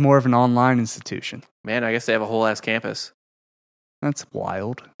 I thought it was more of an online institution. Man, I guess they have a whole ass campus. That's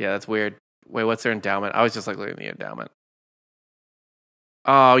wild. Yeah, that's weird. Wait, what's their endowment? I was just like looking at the endowment.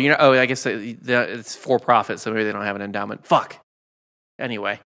 Oh, I guess it's for profit, so maybe they don't have an endowment. Fuck.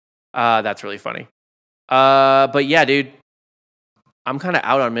 Anyway, that's really funny. But yeah, dude, I'm kind of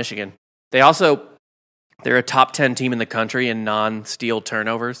out on Michigan. They're a top 10 team in the country in non-steal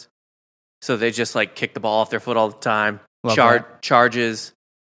turnovers. So they just like kick the ball off their foot all the time. Charges,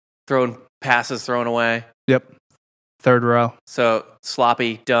 throwing passes thrown away. Yep. Third row. So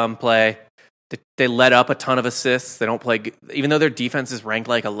sloppy, dumb play. They let up a ton of assists. They don't play, even though their defense is ranked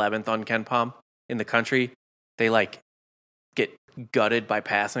like 11th on KenPom in the country. They like get gutted by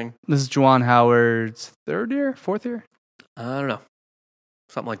passing. This is Juwan Howard's third year, fourth year. I don't know,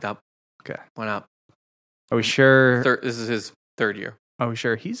 something like that. Okay, why not? Are we sure? This is his third year. Are we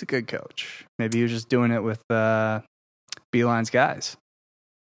sure he's a good coach? Maybe he was just doing it with Beeline's guys.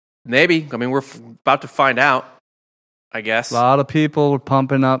 Maybe. I mean, we're about to find out. I guess A lot of people were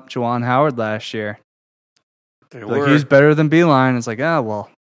pumping up Juwan Howard last year. they Like were. he's better than Beeline. It's like,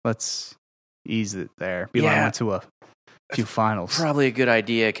 let's ease it there. Beeline Yeah. went to a few finals. Probably a good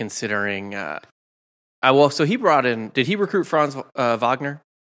idea considering. So he brought in. Did he recruit Franz Wagner?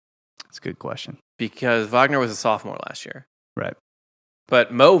 That's a good question. Because Wagner was a sophomore last year. Right.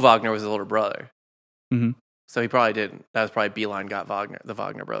 But Mo Wagner was his older brother. Mhm. So he probably didn't. That was probably Beeline got the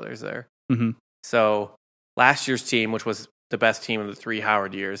Wagner brothers there. Mhm. So last year's team, which was the best team of the 3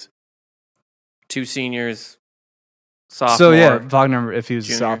 Howard years, 2 seniors, sophomore. So yeah, Wagner, if he was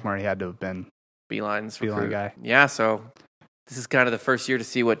junior. a sophomore, he had to have been. Beeline's Beeline recruit. guy. Yeah, so this is kind of the first year to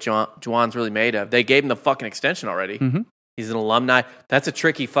see what Juwan's really made of. They gave him the fucking extension already. Mhm. He's an alumni. That's a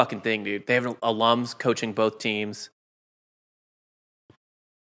tricky fucking thing, dude. They have alums coaching both teams.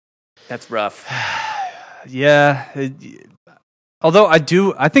 That's rough. Yeah. Although I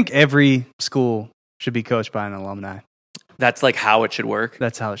think every school should be coached by an alumni. That's like how it should work.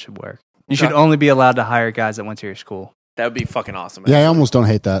 That's how it should work. You Okay. should only be allowed to hire guys that went to your school. That would be fucking awesome. Yeah, I actually. almost don't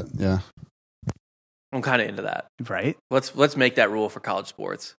hate that. Yeah. I'm kind of into that. Right? Let's make that rule for college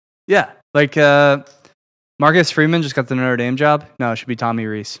sports. Yeah. Like Marcus Freeman just got the Notre Dame job. No, it should be Tommy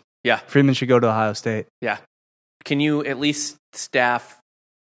Rees. Yeah. Freeman should go to Ohio State. Can you at least staff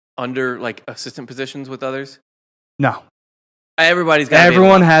under like assistant positions with others? No. Everybody's got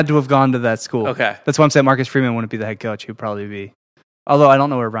Everyone had to have gone to that school. Okay. That's why I'm saying Marcus Freeman wouldn't be the head coach. He'd probably be. Although I don't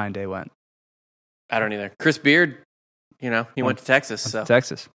know where Ryan Day went. I don't either. Chris Beard, he went to Texas. So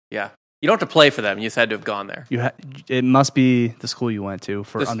Texas. yeah, you don't have to play for them. You just had to have gone there. It must be the school you went to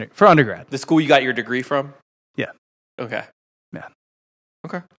for This- for undergrad. The school you got your degree from? Yeah. Okay.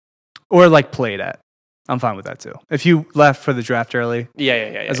 Or like played at. I'm fine with that too. If you left for the draft early, Yeah.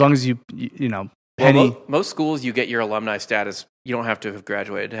 as long as you know, Well, Penny. most schools, you get your alumni status. You don't have to have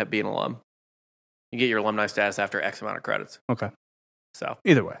graduated to be an alum. You get your alumni status after X amount of credits. Okay. So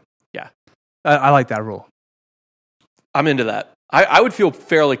Either way. Yeah. I like that rule. I'm into that. I would feel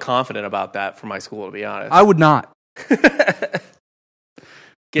fairly confident about that for my school, to be honest. I would not.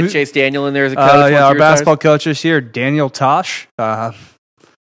 Get Chase Daniel in there as a coach. once he Our retires. basketball coach this year, Daniel Tosh.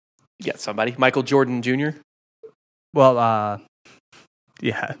 You got somebody. Michael Jordan Jr.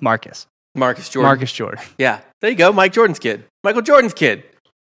 Yeah, Marcus. Marcus Jordan. Marcus Jordan. Yeah. There you go. Mike Jordan's kid. Michael Jordan's kid.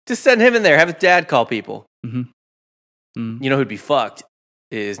 Just send him in there. Have his dad call people. Mhm. You know who'd be fucked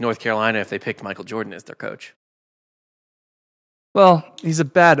is North Carolina if they picked Michael Jordan as their coach. Well, he's a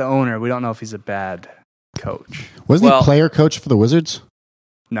bad owner. We don't know if he's a bad coach. Wasn't Well- he player coach for the Wizards?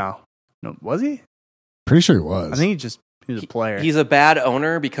 No, was he? Pretty sure he was. I think he was a player. He's a bad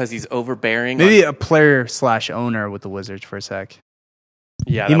owner because he's overbearing. Maybe a player / owner with the Wizards for a sec.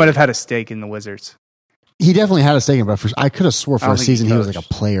 Yeah, He might have had a stake in the Wizards. he definitely had a stake in it, but I could have swore I for don't a think he season he was like a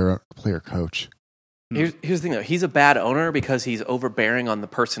coached. player coach. Here's the thing, though. He's a bad owner because he's overbearing on the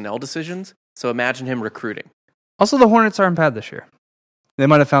personnel decisions. So imagine him recruiting. Also, the Hornets aren't bad this year. They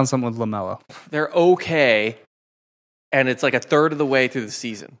might have found something with LaMelo. They're okay, and it's like a third of the way through the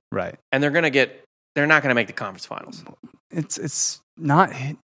season, Right. and they're not gonna make the conference finals. It's not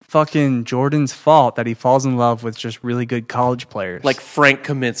fucking Jordan's fault that he falls in love with just really good college players. Like Frank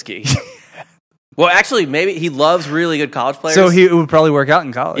Kaminsky. Well, actually, maybe he loves really good college players. So it would probably work out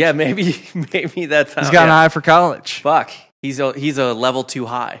in college. Yeah, maybe that's how. He's got an eye for college. Fuck. He's a level too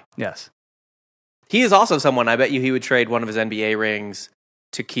high. Yes. He is also someone, I bet you he would trade one of his NBA rings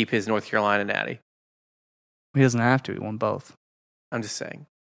to keep his North Carolina natty. He doesn't have to. He won both. I'm just saying.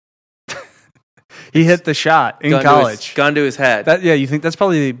 He hit the shot in college. Gun to his head. You think that's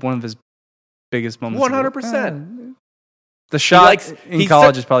probably one of his biggest moments? 100%. The shot in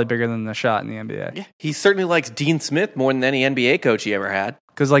college is probably bigger than the shot in the NBA. Yeah, he certainly likes Dean Smith more than any NBA coach he ever had.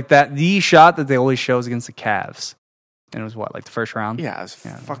 Because the shot that they always show is against the Cavs. And it was what, like the first round? Yeah, it was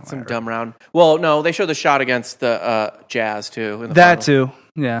fucking some dumb round. Well, no, they showed the shot against the Jazz too. In the that final. too,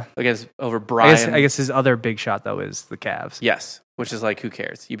 yeah. Over Brian. I guess his other big shot though is the Cavs. Yes, which is like, who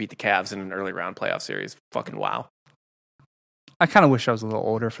cares? You beat the Cavs in an early round playoff series. Fucking wow. I kind of wish I was a little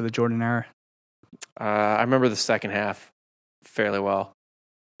older for the Jordan era. I remember the second half fairly well,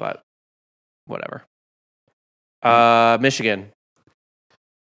 but whatever. Michigan.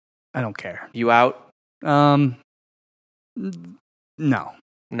 I don't care. You out? No.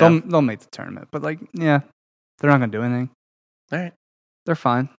 They'll make the tournament, but they're not gonna do anything. All right, they're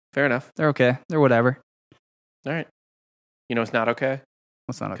fine. Fair enough. They're okay. They're whatever. All right. You know it's not okay?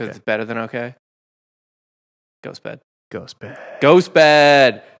 What's not okay? Because it's better than okay. Ghost bed. Ghost bed. Ghost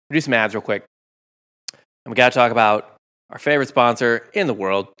bed. We'll do some ads real quick, and we got to talk about our favorite sponsor in the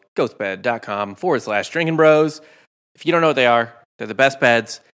world, ghostbed.com/drinking bros. If you don't know what they are, they're the best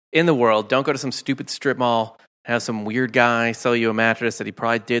beds in the world. Don't go to some stupid strip mall and have some weird guy sell you a mattress that he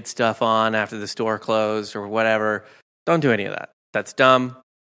probably did stuff on after the store closed or whatever. Don't do any of that. That's dumb.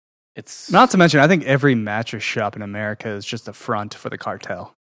 It's not to mention, I think every mattress shop in America is just a front for the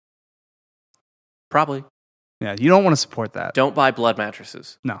cartel. Probably. Yeah, you don't want to support that. Don't buy blood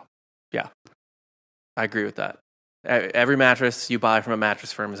mattresses. No. Yeah. I agree with that. Every mattress you buy from a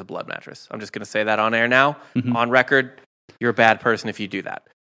mattress firm is a blood mattress. I'm just going to say that on air now. Mm-hmm. On record, you're a bad person if you do that.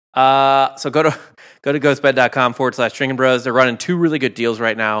 So go to ghostbed.com/drinking bros. They're running 2 really good deals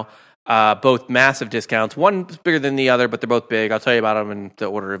right now. Both massive discounts. One's bigger than the other, but they're both big. I'll tell you about them in the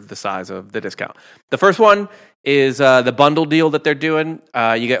order of the size of the discount. The first one is the bundle deal that they're doing.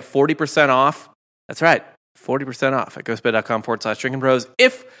 You get 40% off. That's right, 40% off at ghostbed.com/drinking bros.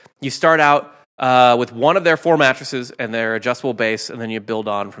 If you start out with one of their 4 mattresses and their adjustable base, and then you build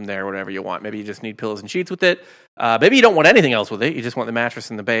on from there whatever you want. Maybe you just need pillows and sheets with it. Maybe you don't want anything else with it. You just want the mattress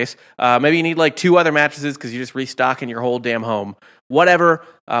and the base. Maybe you need like 2 other mattresses because you're just restocking your whole damn home. Whatever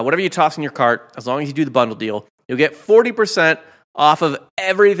you toss in your cart, as long as you do the bundle deal, you'll get 40% off of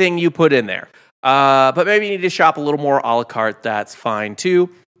everything you put in there. But maybe you need to shop a little more a la carte. That's fine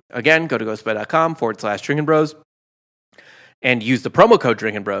too. Again, go to ghostbed.com/drinking bros and use the promo code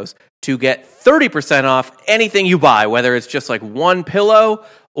Drinking Bros to get 30% off anything you buy, whether it's just like 1 pillow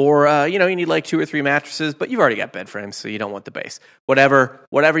or you need like 2 or 3 mattresses, but you've already got bed frames, so you don't want the base. Whatever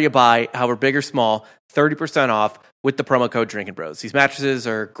you buy, however big or small, 30% off with the promo code Drinking Bros. These mattresses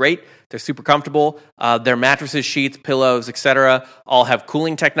are great. They're super comfortable. Their mattresses, sheets, pillows, etc. all have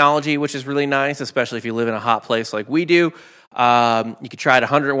cooling technology, which is really nice, especially if you live in a hot place like we do. You can try it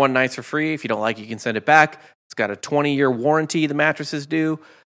 101 nights for free. If you don't like it, you can send it back. It's got a 20-year warranty, the mattresses do.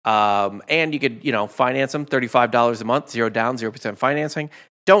 And you could, finance them, $35 a month, 0 down, 0% financing.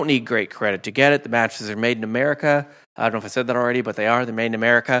 Don't need great credit to get it. The mattresses are made in America. I don't know if I said that already, but they are. They're made in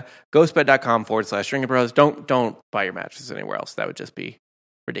America. Ghostbed.com/drinking bros. Don't buy your mattresses anywhere else. That would just be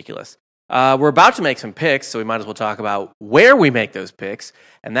ridiculous. We're about to make some picks, so we might as well talk about where we make those picks,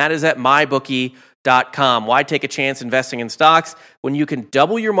 and that is at mybookie.com. Why take a chance investing in stocks when you can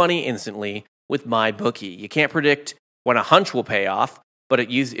double your money instantly with MyBookie? You can't predict when a hunch will pay off, but if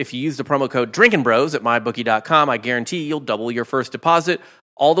you use the promo code Drinking Bros at mybookie.com, I guarantee you'll double your first deposit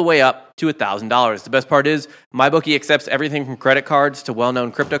all the way up to $1,000. The best part is MyBookie accepts everything from credit cards to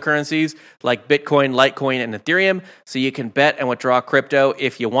well-known cryptocurrencies like Bitcoin, Litecoin, and Ethereum, so you can bet and withdraw crypto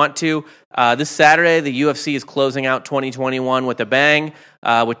if you want to. This Saturday, the UFC is closing out 2021 with a bang,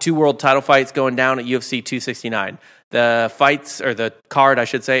 with 2 world title fights going down at UFC 269. The fights, or the card, I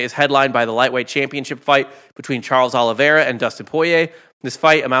should say, is headlined by the lightweight championship fight between Charles Oliveira and Dustin Poirier. This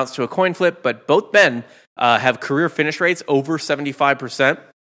fight amounts to a coin flip, but both men have career finish rates over 75%.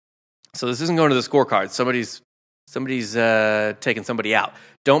 So this isn't going to the scorecard. Somebody's taking somebody out.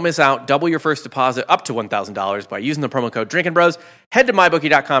 Don't miss out. Double your first deposit up to $1,000 by using the promo code Drinking Bros. Head to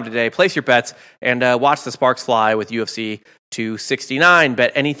mybookie.com today, place your bets, and watch the sparks fly with UFC 269.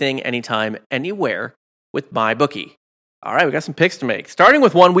 Bet anything, anytime, anywhere with MyBookie. All right, we got some picks to make. Starting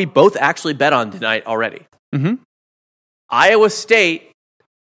with one we both actually bet on tonight already. Mm-hmm. Iowa State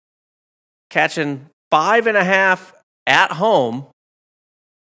catching 5.5 at home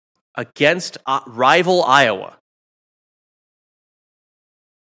against rival Iowa.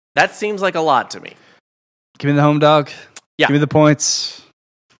 That seems like a lot to me. Give me the home dog. Yeah. Give me the points.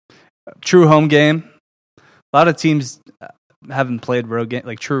 True home game. A lot of teams haven't played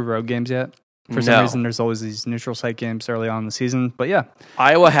true road games yet. For some reason, there's always these neutral site games early on in the season. But yeah,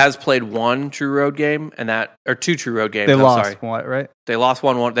 Iowa has played one true road game or two true road games. They I'm lost sorry. what, right? They lost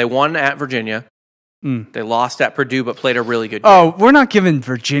 1-1. They won at Virginia. They lost at Purdue, but played a really good game. Oh, we're not giving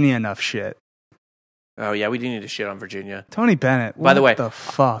Virginia enough shit. Oh yeah, we do need to shit on Virginia. Tony Bennett. By the way, what the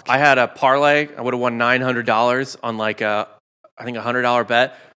fuck? I had a parlay. I would have won $900 on I think $100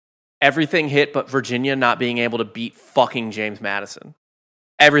 bet. Everything hit, but Virginia not being able to beat fucking James Madison.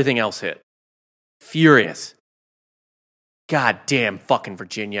 Everything else hit. Furious. God damn fucking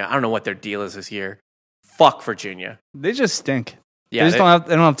Virginia. I don't know what their deal is this year. Fuck Virginia. They just stink. Yeah, they don't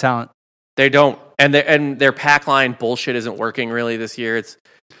have talent. They don't. And their pack line bullshit isn't working really this year.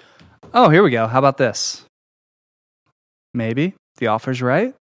 Oh, here we go. How about this? Maybe the offer's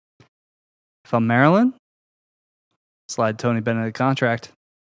right. If I'm Maryland, slide Tony Bennett a contract.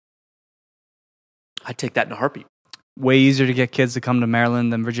 I'd take that in a heartbeat. Way easier to get kids to come to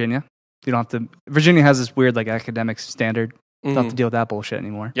Maryland than Virginia. You don't have to. Virginia has this weird academic standard. You don't have to deal with that bullshit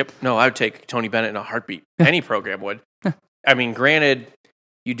anymore. Yep. No, I would take Tony Bennett in a heartbeat. Any program would. I mean, granted,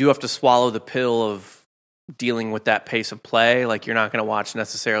 you do have to swallow the pill of dealing with that pace of play. Like, you're not going to watch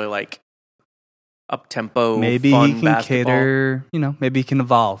necessarily up-tempo, maybe fun he can basketball. cater. Maybe he can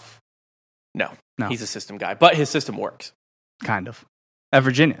evolve. No, No. he's a system guy, but his system works. Kind of. At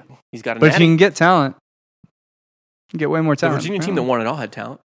Virginia. He's got a But if natty. you can get talent, you can get way more The talent. Virginia team that won it all had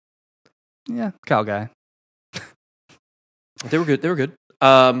talent. Yeah, Cal guy. They were good.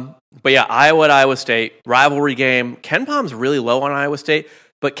 But yeah, Iowa at Iowa State, rivalry game. Ken Palm's really low on Iowa State,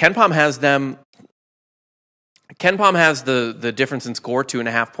 but Ken Palm has the difference in score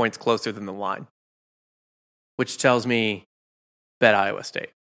 2.5 points closer than the line, which tells me bet Iowa State.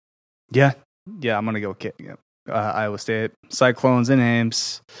 Yeah, I'm gonna go with Iowa State. Cyclones and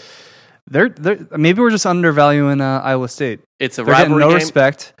Ames. They're maybe we're just undervaluing Iowa State. It's a They're getting rivalry no game.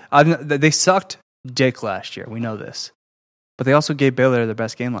 respect. They sucked dick last year. We know this, but they also gave Baylor their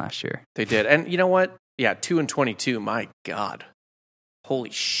best game last year. They did, and you know what? Yeah, 2-22. My God, holy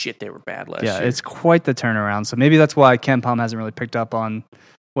shit, they were bad last year. Yeah, it's quite the turnaround. So maybe that's why Ken Palm hasn't really picked up on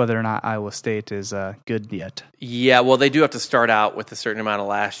whether or not Iowa State is good yet. Yeah, well, they do have to start out with a certain amount of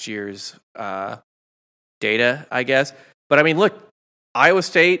last year's data, I guess. But I mean, look, Iowa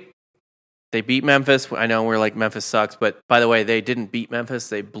State, they beat Memphis. I know we're like, Memphis sucks, but by the way, they didn't beat Memphis.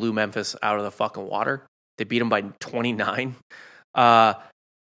 They blew Memphis out of the fucking water. They beat them by 29.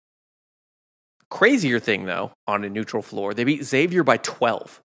 Crazier thing, though, on a neutral floor, they beat Xavier by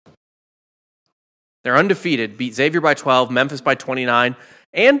 12. They're undefeated, beat Xavier by 12, Memphis by 29,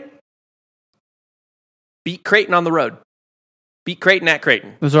 and beat Creighton on the road. Beat Creighton at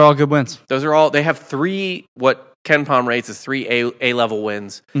Creighton. Those are all good wins. They have 3, what Ken Palm rates as 3 A-level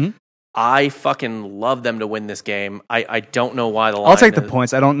wins. Mm-hmm. I fucking love them to win this game. I don't know why the line I'll take the is-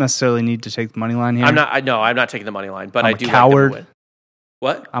 points. I don't necessarily need to take the money line here. I'm not taking the money line, but I'm I a do coward. like them to win.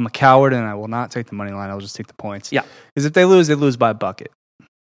 What? I'm a coward, and I will not take the money line. I'll just take the points. Yeah. Because if they lose by a bucket.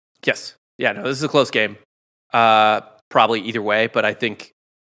 Yes. Yeah, no, this is a close game. Probably either way, but I think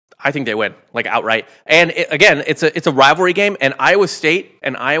they win, like, outright. And again, it's a rivalry game, and Iowa State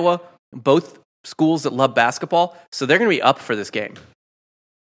and Iowa, both schools that love basketball, so they're going to be up for this game.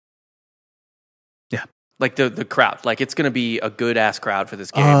 Yeah. Like the crowd. Like, it's going to be a good ass crowd for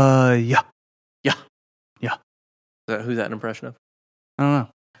this game. Yeah. Who's that an impression of? I don't know.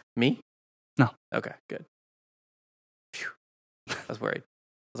 Me? No. Okay, good. Phew. I was worried.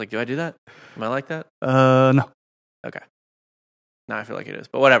 I was like, do I do that? Am I like that? No. Okay. Now I feel like it is,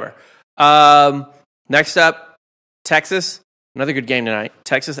 but whatever. Next up, Texas. Another good game tonight.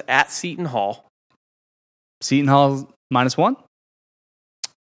 Texas at Seton Hall. Seton Hall -1,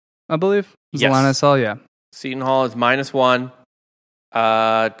 I believe. Is Yes. the line I saw? Yeah. Seton Hall is -1.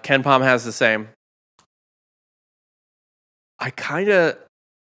 Ken Palm has the same.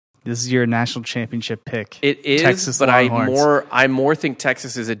 This is your national championship pick. It is, Texas but Longhorns. I more think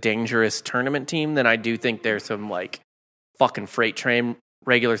Texas is a dangerous tournament team than I do think they're some like fucking freight train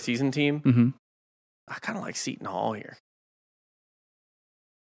regular season team. Mm-hmm. I kind of like Seton Hall here.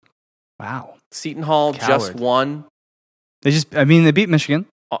 Wow. Seton Hall just Coward. won They beat Michigan.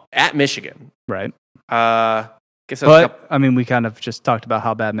 at Michigan. Right. Guess that's a couple- But, we kind of just talked about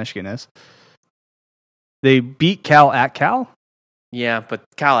how bad Michigan is. They beat Cal at Cal? yeah, but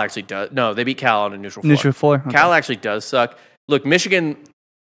Cal actually does. No, they beat Cal on a neutral floor. Neutral floor? Okay. Cal actually does suck. Look, Michigan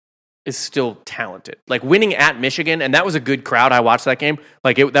is still talented. Like winning at Michigan, and that was a good crowd. I watched that game.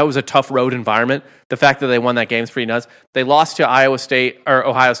 Like that was a tough road environment. The fact that they won that game is pretty nuts. They lost to Ohio State,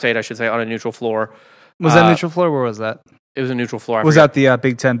 I should say, on a neutral floor. Was that neutral floor? Where was that? It was a neutral floor. Was that the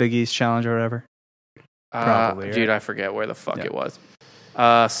Big Ten Big East Challenge or whatever? Probably, right? Dude, I forget where the fuck it was.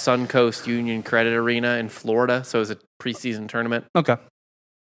 Suncoast Union Credit Arena in Florida. So it was a preseason tournament. Okay.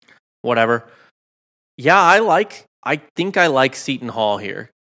 Whatever. Yeah, I think I like Seton Hall here.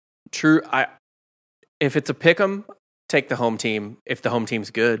 True. If it's a pick 'em, take the home team. If the home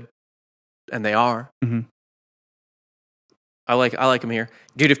team's good, and they are, I like them here,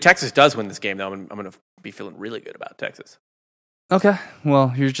 dude. If Texas does win this game, though, I'm gonna be feeling really good about Texas. Okay,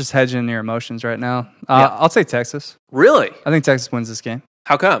 well, you're just hedging your emotions right now. I'll take Texas. Really? I think Texas wins this game.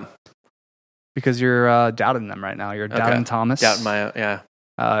 How come? Because you're doubting them right now. You're doubting Thomas. Doubting my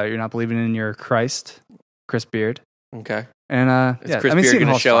you're not believing in your Christ, Chris Beard. Okay. And is Chris Beard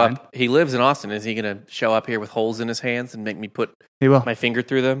going to show up? He lives in Austin. Is he going to show up here with holes in his hands and make me put my finger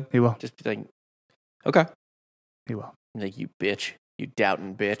through them? He will. Just be like, okay. He will. Like, you bitch. You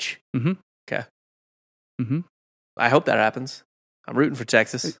doubting bitch. Mm-hmm. Okay. Mm-hmm. I hope that happens. I'm rooting for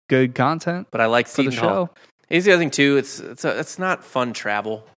Texas. Good content. But I like for the Seton Hall. show. Here's the other thing, too. It's not fun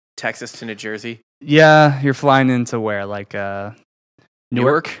travel, Texas to New Jersey. Yeah, you're flying into where? Like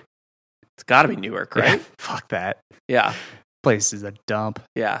Newark? It's got to be Newark, right? Yeah, fuck that. Yeah. Place is a dump.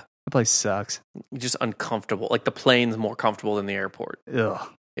 Yeah. The place sucks. Just uncomfortable. Like, the plane's more comfortable than the airport. Ugh.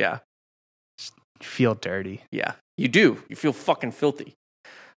 Yeah. Just feel dirty. Yeah. You do. You feel fucking filthy.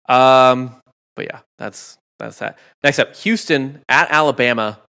 But yeah, that's that. Next up, Houston at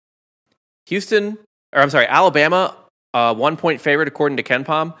Alabama. Alabama, 1 point favorite according to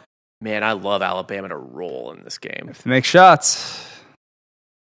KenPom. Man, I love Alabama to roll in this game. If they make shots,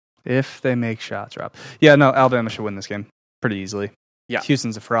 Rob. Yeah, no, Alabama should win this game pretty easily. Yeah.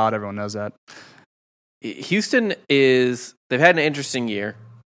 Houston's a fraud. Everyone knows that. Houston they've had an interesting year,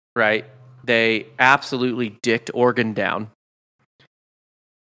 right? They absolutely dicked Oregon down.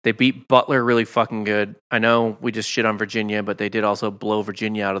 They beat Butler really fucking good. I know we just shit on Virginia, but they did also blow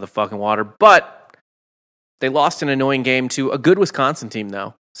Virginia out of the fucking water. But they lost an annoying game to a good Wisconsin team,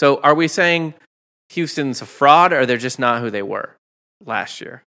 though. So are we saying Houston's a fraud, or they're just not who they were last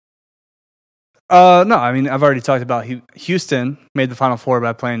year? No, I mean, I've already talked about Houston made the Final Four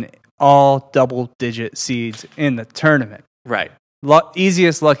by playing all double-digit seeds in the tournament. Right.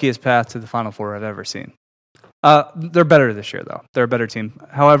 Easiest, luckiest path to the Final Four I've ever seen. They're better this year, though. They're a better team.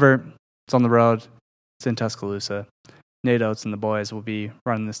 However, it's on the road. It's in Tuscaloosa. Nate Oates and the boys will be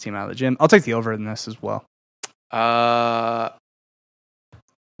running this team out of the gym. I'll take the over in this as well.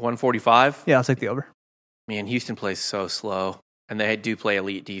 145? Yeah, I'll take the over. Man, Houston plays so slow. And they do play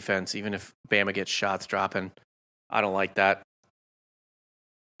elite defense, even if Bama gets shots dropping. I don't like that.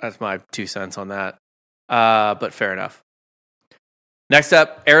 That's my 2 cents on that. But fair enough. Next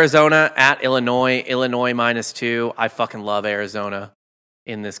up, Arizona at Illinois. Illinois -2. I fucking love Arizona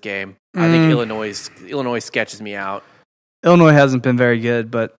in this game. I think Illinois sketches me out. Illinois hasn't been very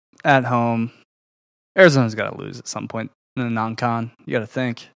good, but at home, Arizona's got to lose at some point in a non-con. You got to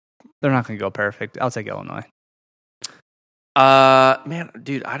think. They're not going to go perfect. I'll take Illinois. Man,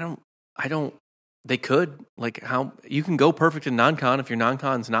 dude, I don't. They could, like, how you can go perfect in non-con if your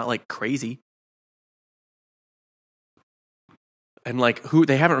non-con's not like crazy. And like, who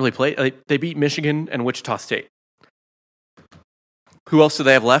they haven't really played. Like, they beat Michigan and Wichita State. Who else do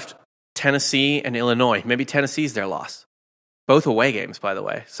they have left? Tennessee and Illinois. Maybe Tennessee's their loss. Both away games, by the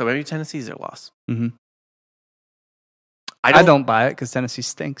way. So maybe Tennessee's their loss. Mm-hmm. I don't buy it because Tennessee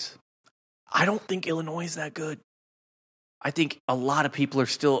stinks. I don't think Illinois is that good. I think a lot of people are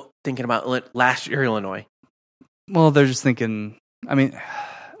still thinking about last year Illinois. Well, they're just thinking, I mean...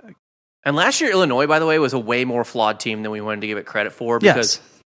 And last year Illinois, by the way, was a way more flawed team than we wanted to give it credit for because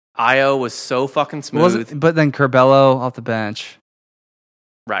Io was so fucking smooth. But then Curbelo off the bench.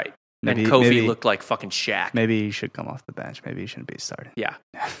 Right. And Kofi looked like fucking Shaq. Maybe he should come off the bench. Maybe he shouldn't be starting. Yeah.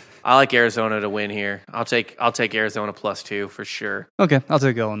 I like Arizona to win here. I'll take Arizona +2 for sure. Okay, I'll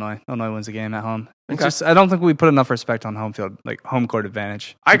take Illinois. Illinois wins the game at home. Okay. Just, I don't think we put enough respect on home field, like home court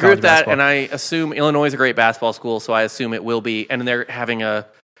advantage. I agree with that, and I assume Illinois is a great basketball school, so I assume it will be. And they're having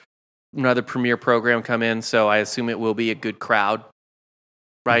another premier program come in, so I assume it will be a good crowd,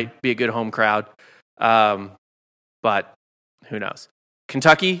 right? Mm-hmm. Be a good home crowd. But who knows?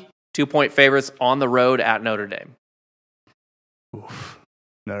 Kentucky, 2-point favorites on the road at Notre Dame. Oof.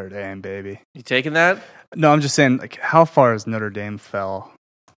 Notre Dame, baby. You taking that? No, I'm just saying, like, how far has Notre Dame fell?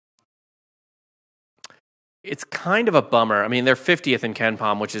 It's kind of a bummer. I mean, they're 50th in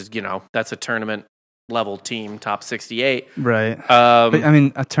KenPom, which is, that's a tournament level team, top 68. Right. But, I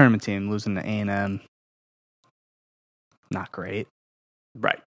mean, a tournament team losing to A&M, not great.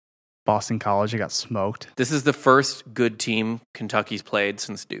 Right. Boston College, they got smoked. This is the first good team Kentucky's played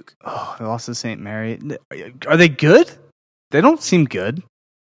since Duke. Oh, they lost to St. Mary. Are they good? They don't seem good.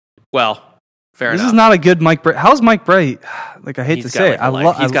 Well, fair This enough. is not a good Mike Bray. How's Mike Bray? Like, I hate He's to got say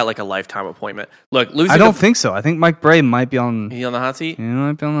like it. he's got like a lifetime appointment. Look, losing I don't to, think so. I think Mike Bray might be on. he on the hot seat? He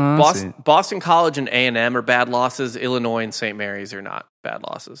might be on the hot seat. Boston College and A&M are bad losses. Illinois and St. Mary's are not bad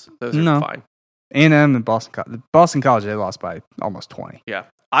losses. Those are No. fine. A&M and Boston College, they lost by almost 20. Yeah.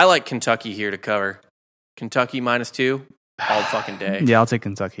 I like Kentucky here to cover. Kentucky -2 all fucking day. Yeah, I'll take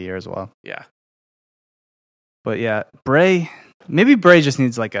Kentucky here as well. Yeah. But yeah, Bray, maybe Bray just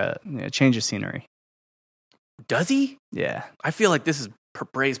needs like a change of scenery. Does he? Yeah. I feel like this is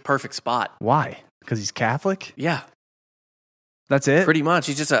Bray's perfect spot. Why? Because he's Catholic? Yeah. That's it? Pretty much.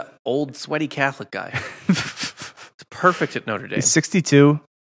 He's just an old, sweaty Catholic guy. It's perfect at Notre Dame. He's 62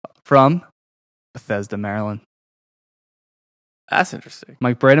 from Bethesda, Maryland. That's interesting.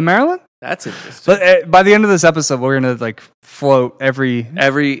 Mike Bray to Maryland? That's interesting. But by the end of this episode, we're going to like float any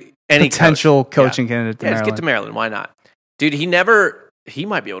potential coaching candidate to Let's Maryland. get to Maryland. Why not? Dude, he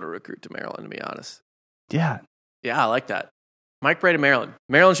might be able to recruit to Maryland, to be honest. Yeah. Yeah, I like that. Mike Bray to Maryland.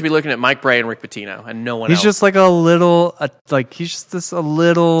 Maryland should be looking at Mike Bray and Rick Pitino and no one He's else. just like he's just this a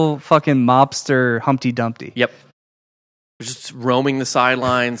little fucking mobster Humpty Dumpty. Yep. Just roaming the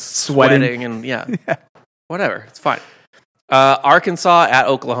sidelines, Sweating. sweating, and yeah. Whatever. It's fine. Arkansas at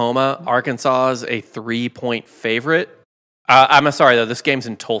Oklahoma. Arkansas is a 3-point favorite. I'm sorry, though. This game's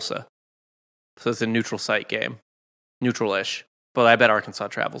in Tulsa. So it's a neutral site game. Neutral-ish. But I bet Arkansas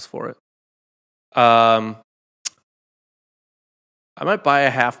travels for it. I might buy a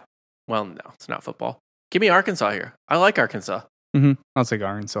half. Well, no, it's not football. Give me Arkansas here. I like Arkansas. Mm-hmm. I'll take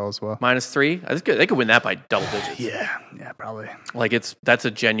Arkansas as well. -3. I think they could win that by double digits. Yeah, probably. Like that's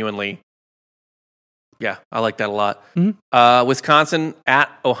a genuinely. Yeah, I like that a lot. Mhm. Wisconsin at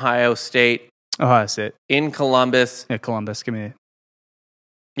Ohio State Ohio State. in Columbus. Yeah, Columbus. Give me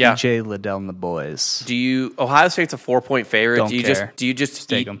Yeah. DJ Liddell and the boys. Ohio State's a 4-point favorite. Don't do you care. just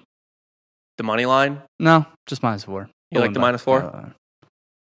Take eat them. the money line? No, just -4. You like the -4?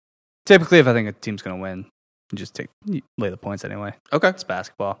 Typically, if I think a team's going to win, you lay the points anyway. Okay, It's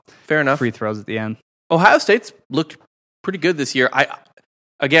basketball. fair enough. Free throws at the end. Ohio State's looked pretty good this year.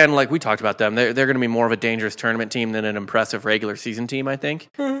 Again, like we talked about them, they're going to be more of a dangerous tournament team than an impressive regular season team, I think.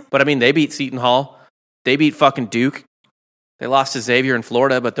 But I mean, they beat Seton Hall. They beat fucking Duke. They lost to Xavier in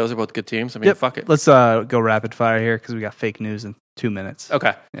Florida, but those are both good teams. I mean, fuck it. Let's go rapid fire here because we got fake news in 2 minutes.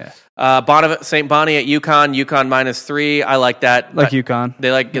 Okay. Yeah. St. Bonnie at UConn. UConn -3. I like that. Like UConn.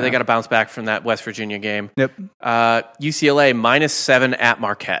 They got to bounce back from that West Virginia game. Yep. UCLA -7 at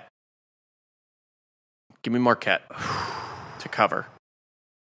Marquette. Give me Marquette to cover.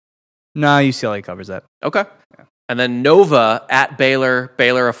 Nah, UCLA covers that. Okay. Yeah. And then Nova at Baylor.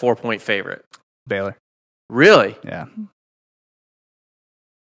 Baylor a 4-point favorite. Baylor. Really? Yeah.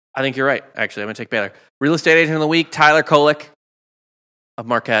 I think you're right. Actually, I'm going to take Baylor. Real estate agent of the week, Tyler Kolick of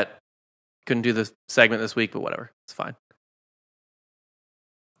Marquette. Couldn't do the segment this week, but whatever. It's fine.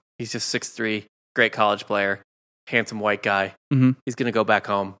 He's just 6'3", great college player, handsome white guy. Mm-hmm. He's going to go back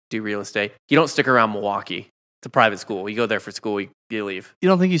home, do real estate. You don't stick around Milwaukee. It's a private school. You go there for school, you leave. You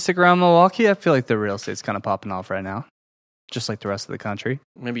don't think you stick around Milwaukee? I feel like the real estate's kind of popping off right now, just like the rest of the country.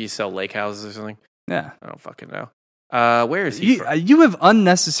 Maybe you sell lake houses or something. Yeah. I don't fucking know. Where is he from? You have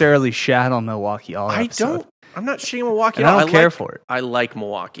unnecessarily shat on Milwaukee all I episode. don't. I'm not shitting Milwaukee. And I don't care for it. I like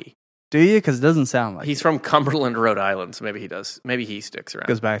Milwaukee. Do you? Because it doesn't sound like He's it. from Cumberland, Rhode Island, so maybe he does. Maybe he sticks around.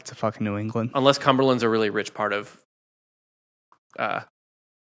 Goes back to fucking New England. Unless Cumberland's a really rich part of Rhode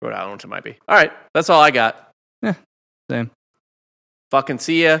Island, which it might be. All right, that's all I got. Yeah, same. Fucking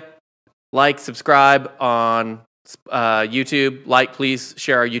see ya. Like, subscribe on YouTube. Like, please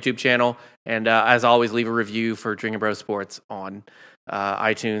share our YouTube channel. And as always, leave a review for Drinking Bros Sports on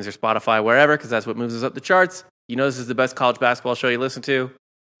iTunes or Spotify, wherever, because that's what moves us up the charts. You know this is the best college basketball show you listen to,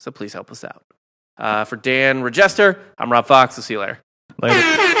 so please help us out. For Dan Regester, I'm Rob Fox. We'll see you later.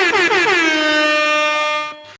 Later.